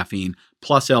amount of caffeine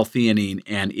plus L-theanine,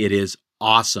 and it is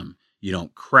awesome. You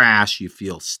don't crash. You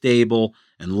feel stable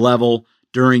and level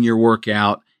during your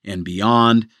workout and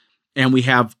beyond. And we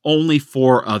have only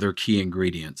 4 other key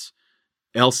ingredients.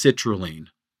 L-citrulline,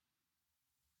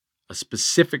 a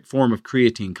specific form of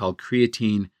creatine called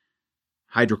creatine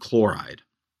hydrochloride.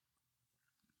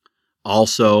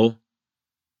 Also,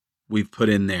 we've put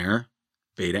in there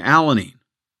beta-alanine.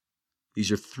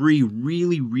 These are 3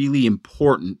 really, really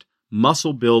important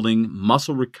muscle building,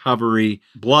 muscle recovery,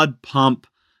 blood pump,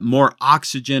 more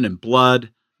oxygen and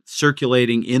blood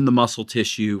circulating in the muscle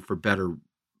tissue for better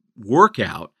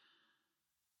workout,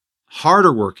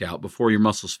 harder workout before your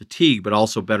muscles fatigue, but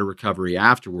also better recovery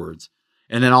afterwards.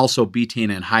 And then also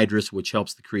betaine anhydrous, which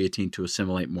helps the creatine to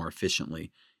assimilate more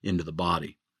efficiently into the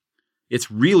body.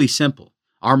 It's really simple.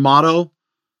 Our motto,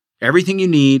 everything you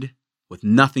need with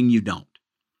nothing you don't.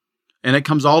 And it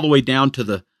comes all the way down to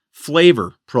the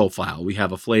flavor profile. We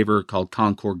have a flavor called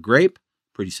Concord Grape,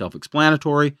 pretty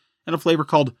self-explanatory, and a flavor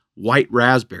called White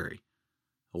Raspberry.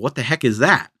 Well, what the heck is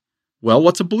that? Well,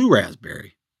 what's a blue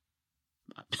raspberry?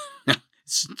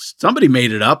 Somebody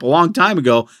made it up a long time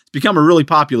ago. It's become a really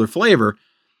popular flavor.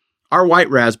 Our white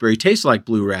raspberry tastes like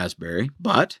blue raspberry,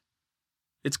 but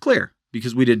it's clear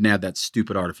because we didn't add that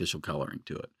stupid artificial coloring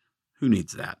to it. Who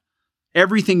needs that?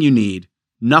 Everything you need,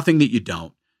 nothing that you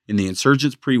don't, in the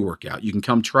Insurgence pre-workout. You can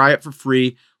come try it for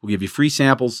free. We'll give you free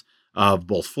samples of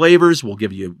both flavors. We'll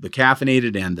give you the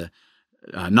caffeinated and the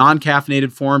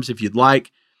non-caffeinated forms if you'd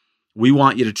like. We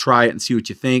want you to try it and see what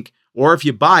you think. Or if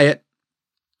you buy it,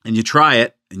 and you try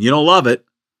it, and you don't love it,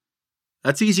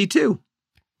 that's easy too.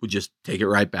 We'll just take it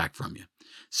right back from you.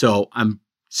 So I'm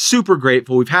super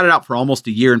grateful. We've had it out for almost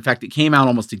a year. In fact, it came out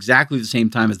almost exactly the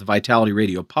same time as the Vitality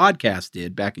Radio podcast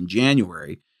did back in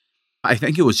January. I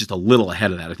think it was just a little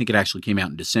ahead of that. I think it actually came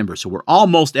out in December. So we're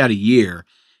almost at a year,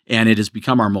 and it has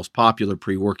become our most popular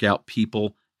pre-workout.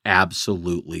 People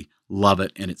absolutely love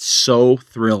it, and it's so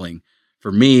thrilling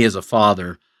for me as a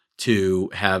father to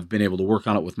have been able to work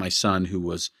on it with my son, who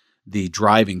was the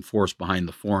driving force behind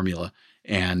the formula,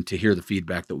 and to hear the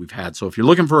feedback that we've had. So if you're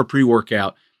looking for a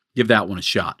pre-workout, give that one a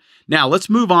shot. Now, let's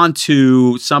move on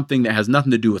to something that has nothing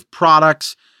to do with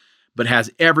products, but has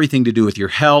everything to do with your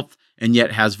health, and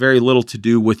yet has very little to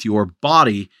do with your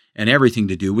body and everything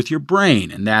to do with your brain,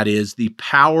 and that is the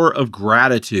power of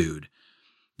gratitude.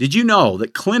 Did you know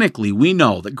that clinically we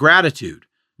know that gratitude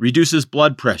reduces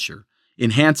blood pressure,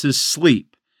 enhances sleep,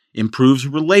 improves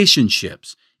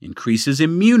relationships, increases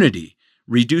immunity,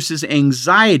 reduces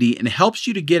anxiety, and helps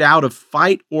you to get out of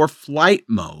fight or flight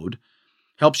mode,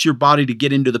 helps your body to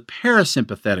get into the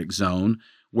parasympathetic zone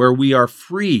where we are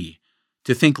free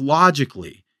to think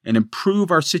logically and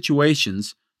improve our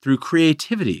situations through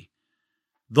creativity.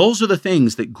 Those are the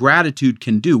things that gratitude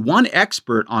can do. One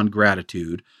expert on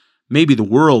gratitude maybe the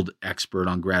world expert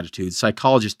on gratitude,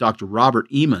 psychologist Dr. Robert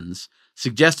Emmons,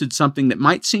 suggested something that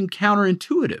might seem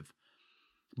counterintuitive,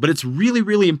 but it's really,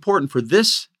 really important for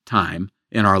this time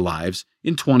in our lives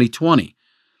in 2020.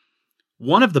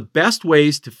 One of the best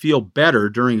ways to feel better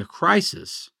during a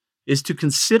crisis is to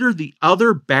consider the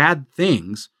other bad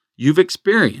things you've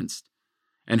experienced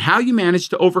and how you managed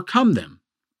to overcome them,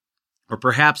 or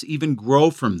perhaps even grow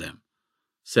from them,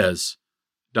 says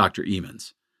Dr.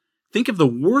 Emmons. Think of the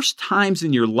worst times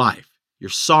in your life, your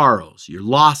sorrows, your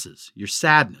losses, your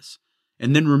sadness,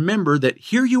 and then remember that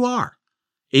here you are,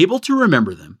 able to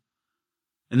remember them,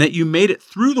 and that you made it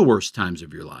through the worst times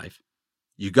of your life.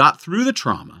 You got through the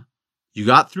trauma. You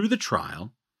got through the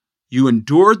trial. You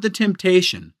endured the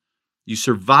temptation. You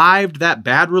survived that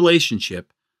bad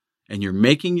relationship, and you're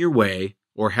making your way,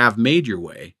 or have made your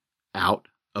way, out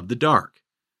of the dark.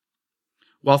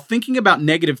 While thinking about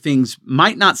negative things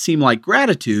might not seem like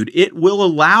gratitude, it will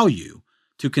allow you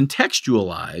to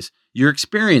contextualize your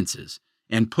experiences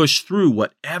and push through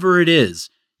whatever it is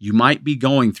you might be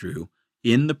going through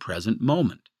in the present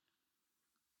moment.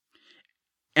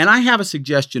 And I have a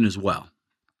suggestion as well.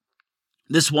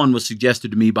 This one was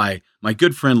suggested to me by my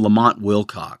good friend Lamont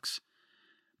Wilcox,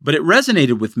 but it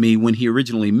resonated with me when he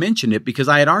originally mentioned it because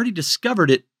I had already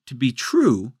discovered it to be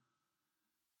true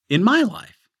in my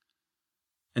life.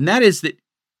 And that is that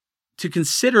to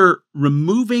consider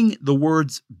removing the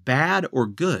words bad or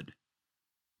good,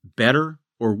 better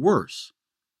or worse,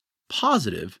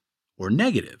 positive or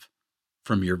negative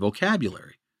from your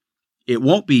vocabulary. It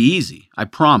won't be easy, I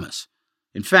promise.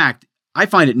 In fact, I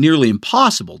find it nearly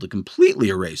impossible to completely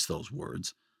erase those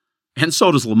words, and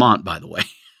so does Lamont, by the way.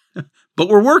 But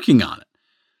we're working on it.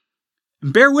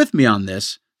 And bear with me on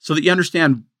this so that you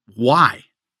understand why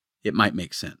it might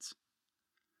make sense.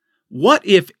 What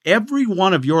if every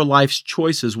one of your life's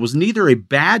choices was neither a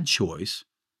bad choice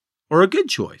or a good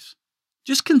choice?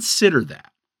 Just consider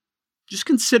that. Just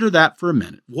consider that for a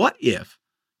minute. What if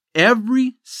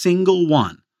every single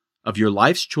one of your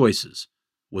life's choices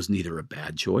was neither a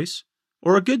bad choice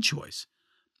or a good choice,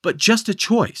 but just a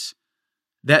choice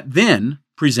that then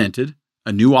presented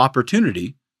a new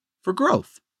opportunity for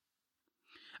growth?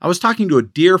 I was talking to a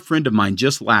dear friend of mine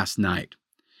just last night,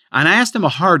 and I asked him a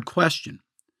hard question.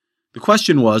 The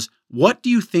question was, what do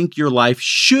you think your life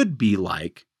should be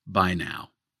like by now?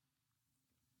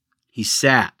 He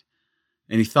sat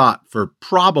and he thought for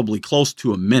probably close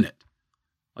to a minute.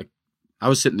 Like I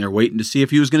was sitting there waiting to see if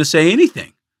he was going to say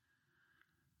anything.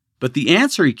 But the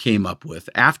answer he came up with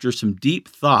after some deep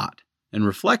thought and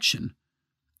reflection,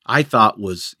 I thought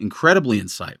was incredibly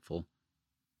insightful,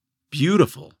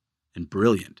 beautiful, and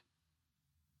brilliant.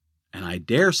 And I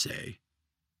dare say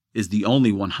is the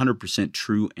only 100%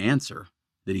 true answer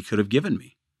that he could have given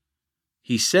me.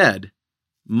 He said,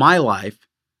 my life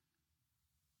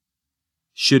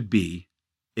should be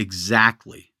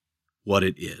exactly what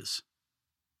it is.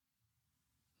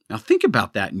 Now think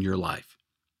about that in your life.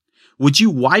 Would you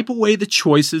wipe away the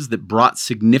choices that brought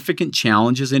significant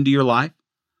challenges into your life?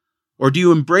 Or do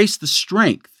you embrace the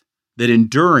strength that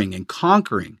enduring and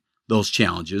conquering those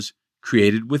challenges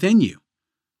created within you?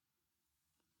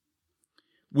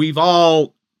 We've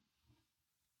all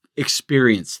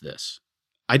experienced this.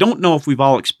 I don't know if we've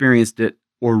all experienced it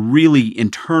or really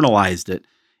internalized it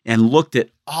and looked at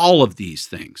all of these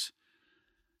things.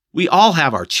 We all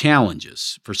have our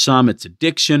challenges. For some, it's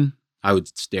addiction. I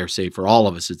would dare say for all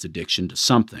of us, it's addiction to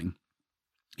something,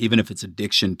 even if it's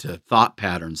addiction to thought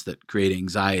patterns that create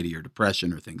anxiety or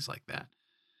depression or things like that.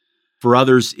 For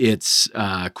others, it's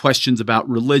questions about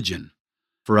religion.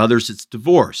 For others, it's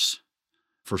divorce.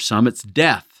 For some, it's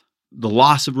death, the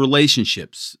loss of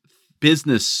relationships,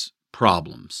 business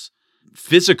problems,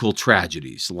 physical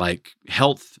tragedies like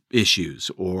health issues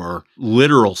or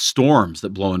literal storms that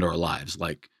blow into our lives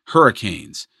like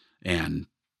hurricanes and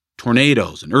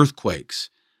tornadoes and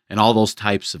earthquakes and all those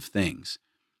types of things.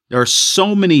 There are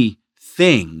so many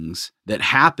things that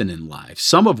happen in life,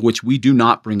 some of which we do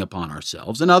not bring upon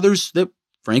ourselves and others that,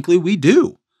 frankly, we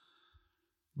do.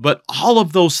 But all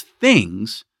of those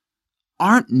things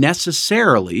aren't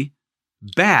necessarily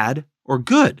bad or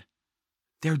good.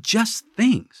 They're just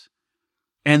things.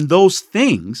 And those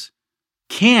things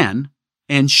can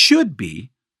and should be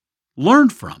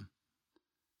learned from.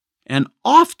 And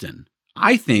often,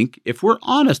 I think, if we're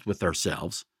honest with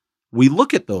ourselves, we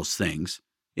look at those things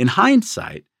in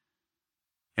hindsight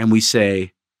and we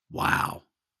say, wow,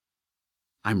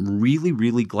 I'm really,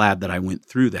 really glad that I went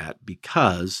through that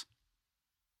because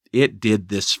it did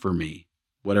this for me,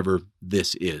 whatever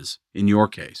this is in your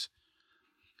case.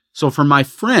 So for my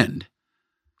friend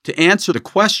to answer the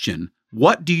question,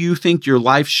 what do you think your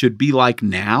life should be like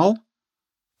now?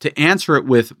 To answer it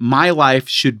with, my life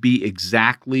should be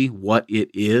exactly what it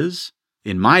is,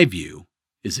 in my view,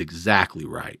 is exactly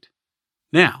right.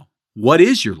 Now, what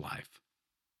is your life?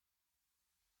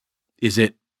 Is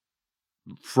it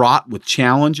fraught with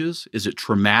challenges? Is it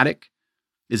traumatic?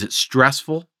 Is it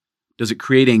stressful? Does it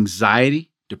create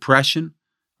anxiety, depression,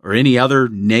 or any other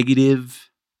negative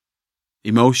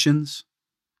emotions?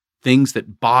 Things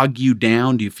that bog you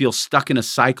down? Do you feel stuck in a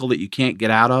cycle that you can't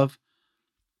get out of?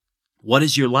 What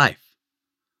is your life?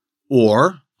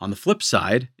 Or, on the flip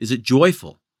side, is it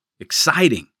joyful,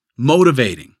 exciting,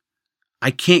 motivating? I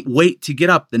can't wait to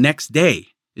get up the next day.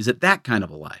 Is it that kind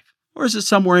of a life? Or is it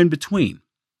somewhere in between?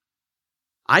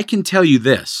 I can tell you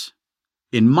this,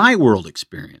 in my world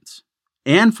experience,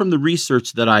 and from the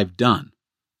research that I've done,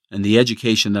 and the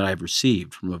education that I've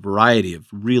received from a variety of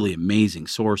really amazing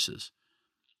sources,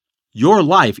 your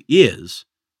life is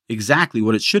exactly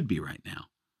what it should be right now.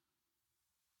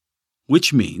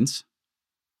 Which means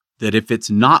that if it's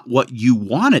not what you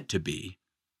want it to be,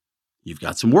 you've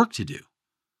got some work to do.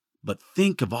 But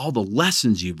think of all the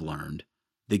lessons you've learned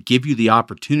that give you the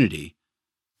opportunity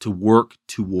to work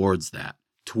towards that,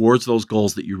 towards those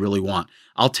goals that you really want.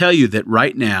 I'll tell you that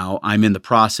right now I'm in the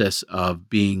process of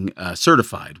being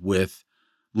certified with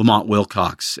Lamont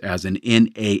Wilcox as an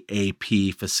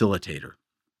NAAP facilitator.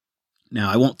 Now,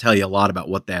 I won't tell you a lot about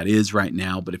what that is right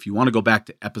now, but if you want to go back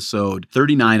to episode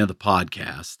 39 of the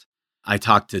podcast, I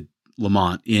talked to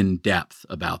Lamont in depth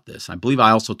about this. I believe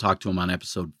I also talked to him on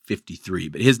episode 53,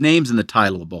 but his name's in the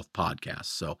title of both podcasts,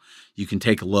 so you can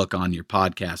take a look on your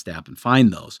podcast app and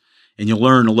find those, and you'll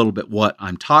learn a little bit what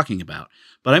I'm talking about.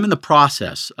 But I'm in the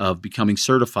process of becoming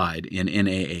certified in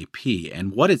NAAP,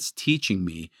 and what it's teaching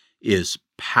me is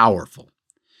powerful.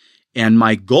 And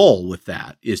my goal with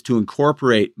that is to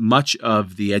incorporate much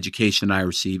of the education I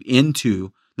receive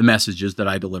into the messages that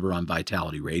I deliver on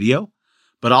Vitality Radio,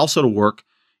 but also to work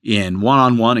in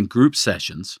one-on-one and group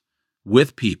sessions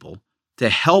with people to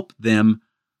help them,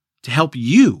 to help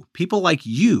you, people like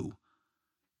you,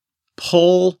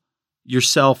 pull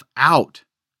yourself out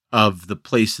of the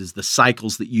places, the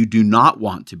cycles that you do not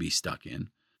want to be stuck in,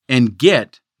 and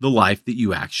get the life that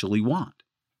you actually want.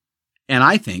 And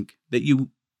I think that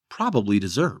you probably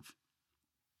deserve.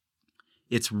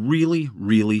 It's really,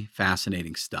 really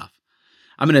fascinating stuff.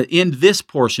 I'm going to end this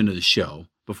portion of the show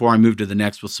before I move to the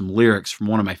next with some lyrics from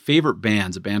one of my favorite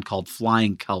bands, a band called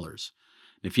Flying Colors.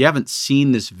 And if you haven't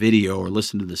seen this video or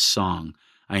listened to this song,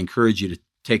 I encourage you to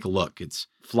take a look. It's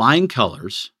Flying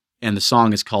Colors, and the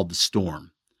song is called The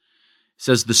Storm. It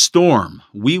says, "The storm,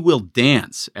 we will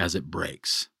dance as it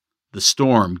breaks. The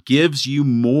storm gives you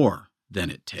more than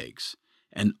it takes,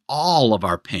 and all of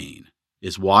our pain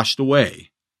is washed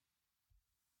away.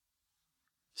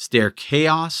 Stare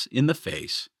chaos in the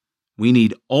face. We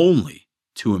need only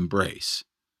to embrace.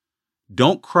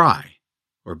 Don't cry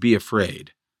or be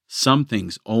afraid. Some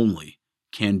things only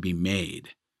can be made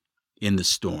in the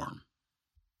storm."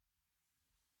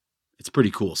 It's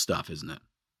pretty cool stuff, isn't it?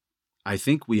 I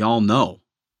think we all know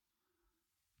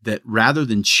that rather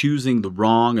than choosing the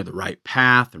wrong or the right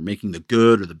path or making the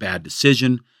good or the bad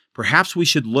decision, perhaps we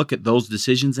should look at those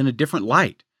decisions in a different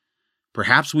light.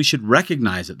 Perhaps we should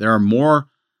recognize that there are more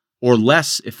or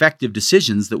less effective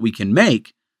decisions that we can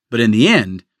make, but in the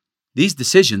end, these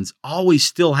decisions always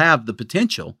still have the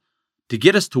potential to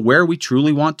get us to where we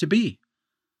truly want to be.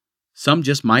 Some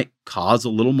just might cause a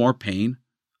little more pain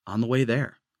on the way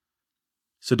there.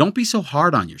 So don't be so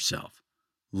hard on yourself.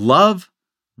 Love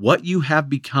what you have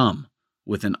become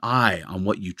with an eye on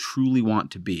what you truly want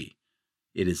to be.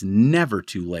 It is never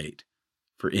too late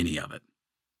for any of it.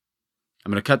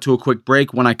 I'm going to cut to a quick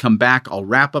break. When I come back, I'll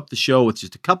wrap up the show with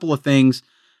just a couple of things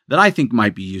that I think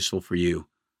might be useful for you.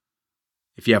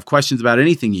 If you have questions about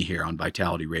anything you hear on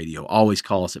Vitality Radio, always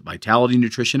call us at Vitality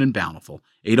Nutrition and Bountiful,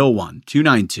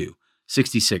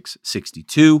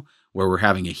 801-292-6662, where we're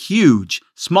having a huge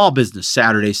Small Business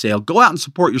Saturday sale. Go out and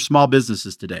support your small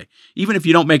businesses today. Even if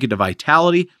you don't make it to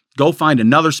Vitality, go find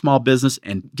another small business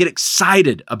and get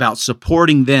excited about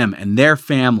supporting them and their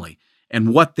family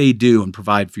and what they do and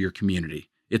provide for your community.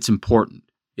 It's important.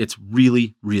 It's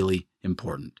really, really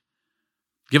important.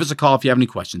 Give us a call if you have any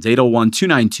questions,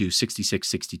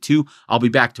 801-292-6662. I'll be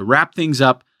back to wrap things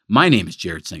up. My name is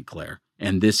Jared St. Clair,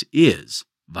 and this is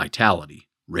Vitality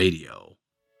Radio.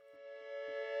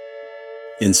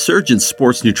 Insurgent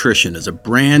Sports Nutrition is a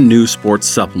brand new sports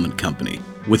supplement company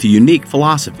with a unique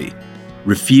philosophy: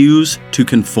 refuse to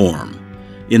conform.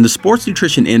 In the sports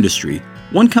nutrition industry,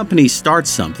 one company starts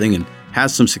something and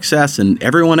has some success, and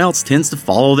everyone else tends to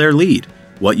follow their lead.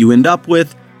 What you end up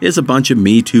with is a bunch of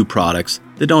Me Too products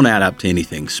that don't add up to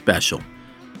anything special.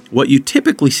 What you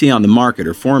typically see on the market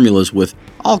are formulas with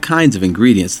all kinds of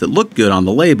ingredients that look good on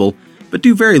the label, but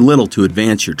do very little to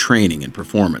advance your training and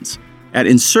performance. At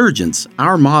Insurgence,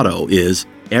 our motto is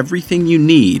everything you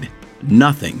need,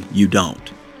 nothing you don't.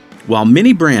 While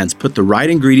many brands put the right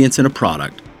ingredients in a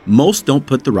product, most don't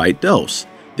put the right dose.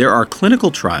 There are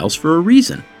clinical trials for a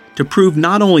reason, to prove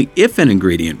not only if an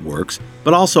ingredient works,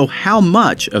 but also how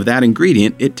much of that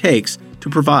ingredient it takes to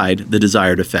provide the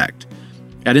desired effect.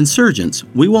 At Insurgence,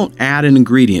 we won't add an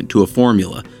ingredient to a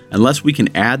formula unless we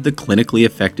can add the clinically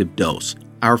effective dose.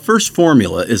 Our first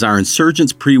formula is our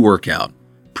Insurgence pre-workout.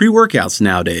 Pre-workouts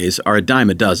nowadays are a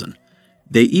dime a dozen.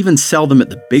 They even sell them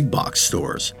at the big box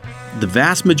stores. The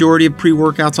vast majority of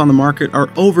pre-workouts on the market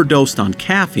are overdosed on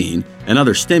caffeine and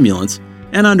other stimulants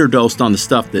and underdosed on the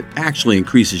stuff that actually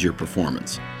increases your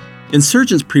performance.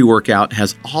 Insurgence pre-workout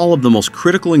has all of the most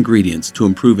critical ingredients to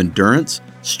improve endurance,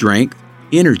 strength,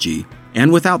 energy,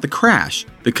 and without the crash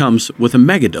that comes with a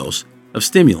megadose of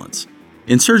stimulants.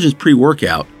 Insurgence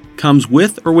pre-workout comes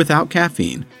with or without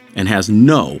caffeine and has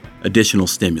no additional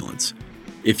stimulants.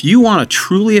 If you want a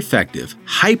truly effective,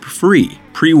 hype-free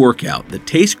pre-workout that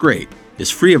tastes great, is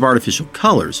free of artificial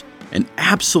colors, and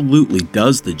absolutely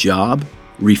does the job,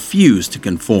 refuse to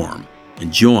conform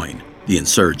and join the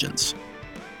Insurgents.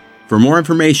 For more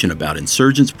information about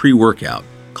Insurgents pre-workout,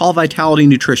 call Vitality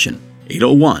Nutrition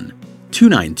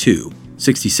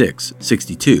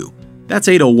 801-292-6662. That's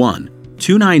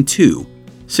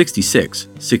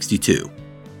 801-292-6662.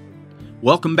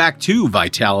 Welcome back to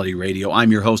Vitality Radio.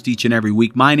 I'm your host each and every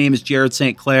week. My name is Jared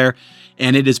St. Clair,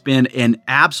 and it has been an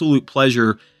absolute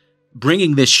pleasure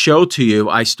bringing this show to you.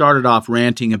 I started off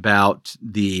ranting about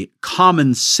the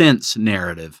common sense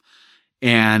narrative,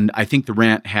 and I think the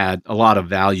rant had a lot of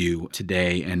value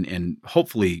today and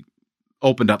hopefully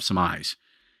opened up some eyes.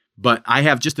 But I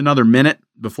have just another minute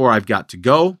before I've got to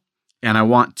go, and I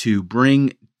want to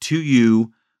bring to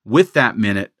you, with that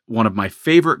minute, one of my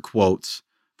favorite quotes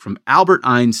from Albert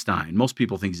Einstein. Most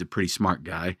people think he's a pretty smart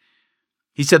guy.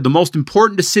 He said, "The most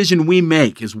important decision we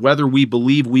make is whether we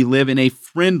believe we live in a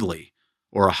friendly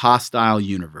or a hostile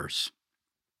universe."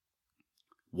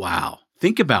 Wow.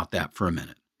 Think about that for a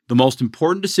minute. The most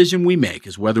important decision we make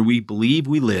is whether we believe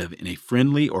we live in a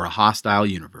friendly or a hostile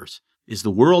universe. Is the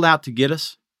world out to get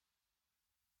us?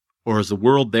 Or is the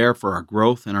world there for our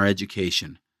growth and our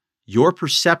education? Your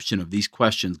perception of these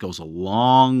questions goes a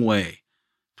long way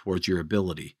towards your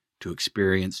ability to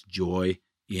experience joy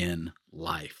in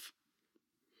life.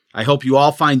 I hope you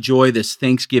all find joy this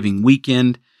Thanksgiving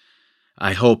weekend.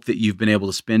 I hope that you've been able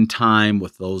to spend time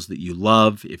with those that you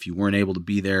love. If you weren't able to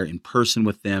be there in person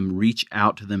with them, reach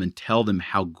out to them and tell them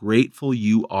how grateful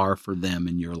you are for them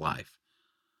in your life.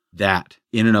 That,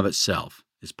 in and of itself,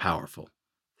 is powerful.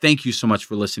 Thank you so much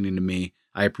for listening to me.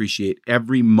 I appreciate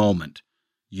every moment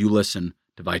you listen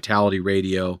to Vitality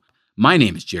Radio. My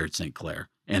name is Jared St. Clair,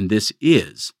 and this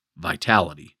is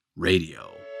Vitality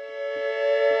Radio.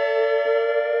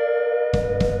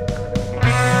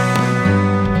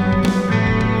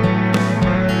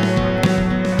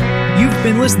 You've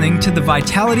been listening to the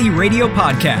Vitality Radio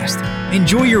Podcast.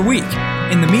 Enjoy your week.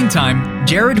 In the meantime,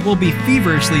 Jared will be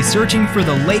feverishly searching for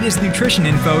the latest nutrition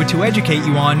info to educate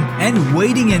you on and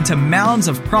wading into mounds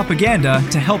of propaganda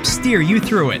to help steer you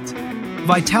through it.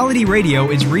 Vitality Radio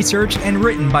is researched and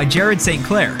written by Jared St.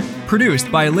 Clair,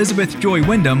 produced by Elizabeth Joy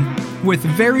Wyndham, with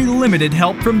very limited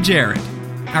help from Jared.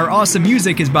 Our awesome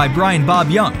music is by Brian Bob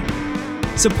Young.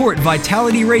 Support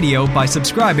Vitality Radio by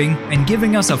subscribing and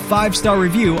giving us a 5-star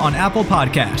review on Apple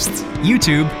Podcasts,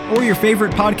 YouTube, or your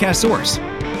favorite podcast source.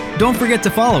 Don't forget to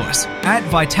follow us at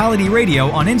Vitality Radio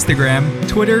on Instagram,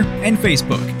 Twitter, and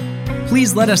Facebook.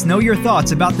 Please let us know your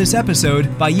thoughts about this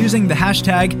episode by using the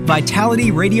hashtag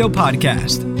Vitality Radio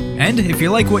Podcast. And if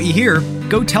you like what you hear,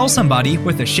 go tell somebody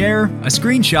with a share, a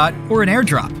screenshot, or an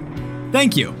airdrop.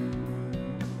 Thank you.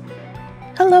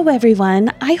 Hello,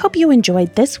 everyone. I hope you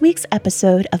enjoyed this week's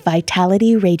episode of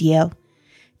Vitality Radio.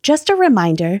 Just a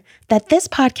reminder that this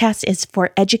podcast is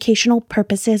for educational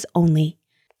purposes only.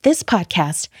 This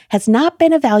podcast has not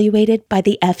been evaluated by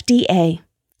the FDA.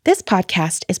 This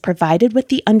podcast is provided with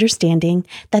the understanding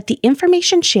that the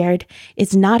information shared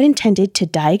is not intended to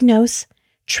diagnose,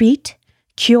 treat,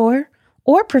 cure,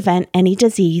 or prevent any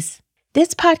disease.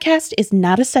 This podcast is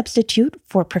not a substitute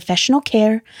for professional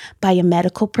care by a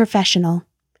medical professional.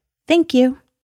 Thank you.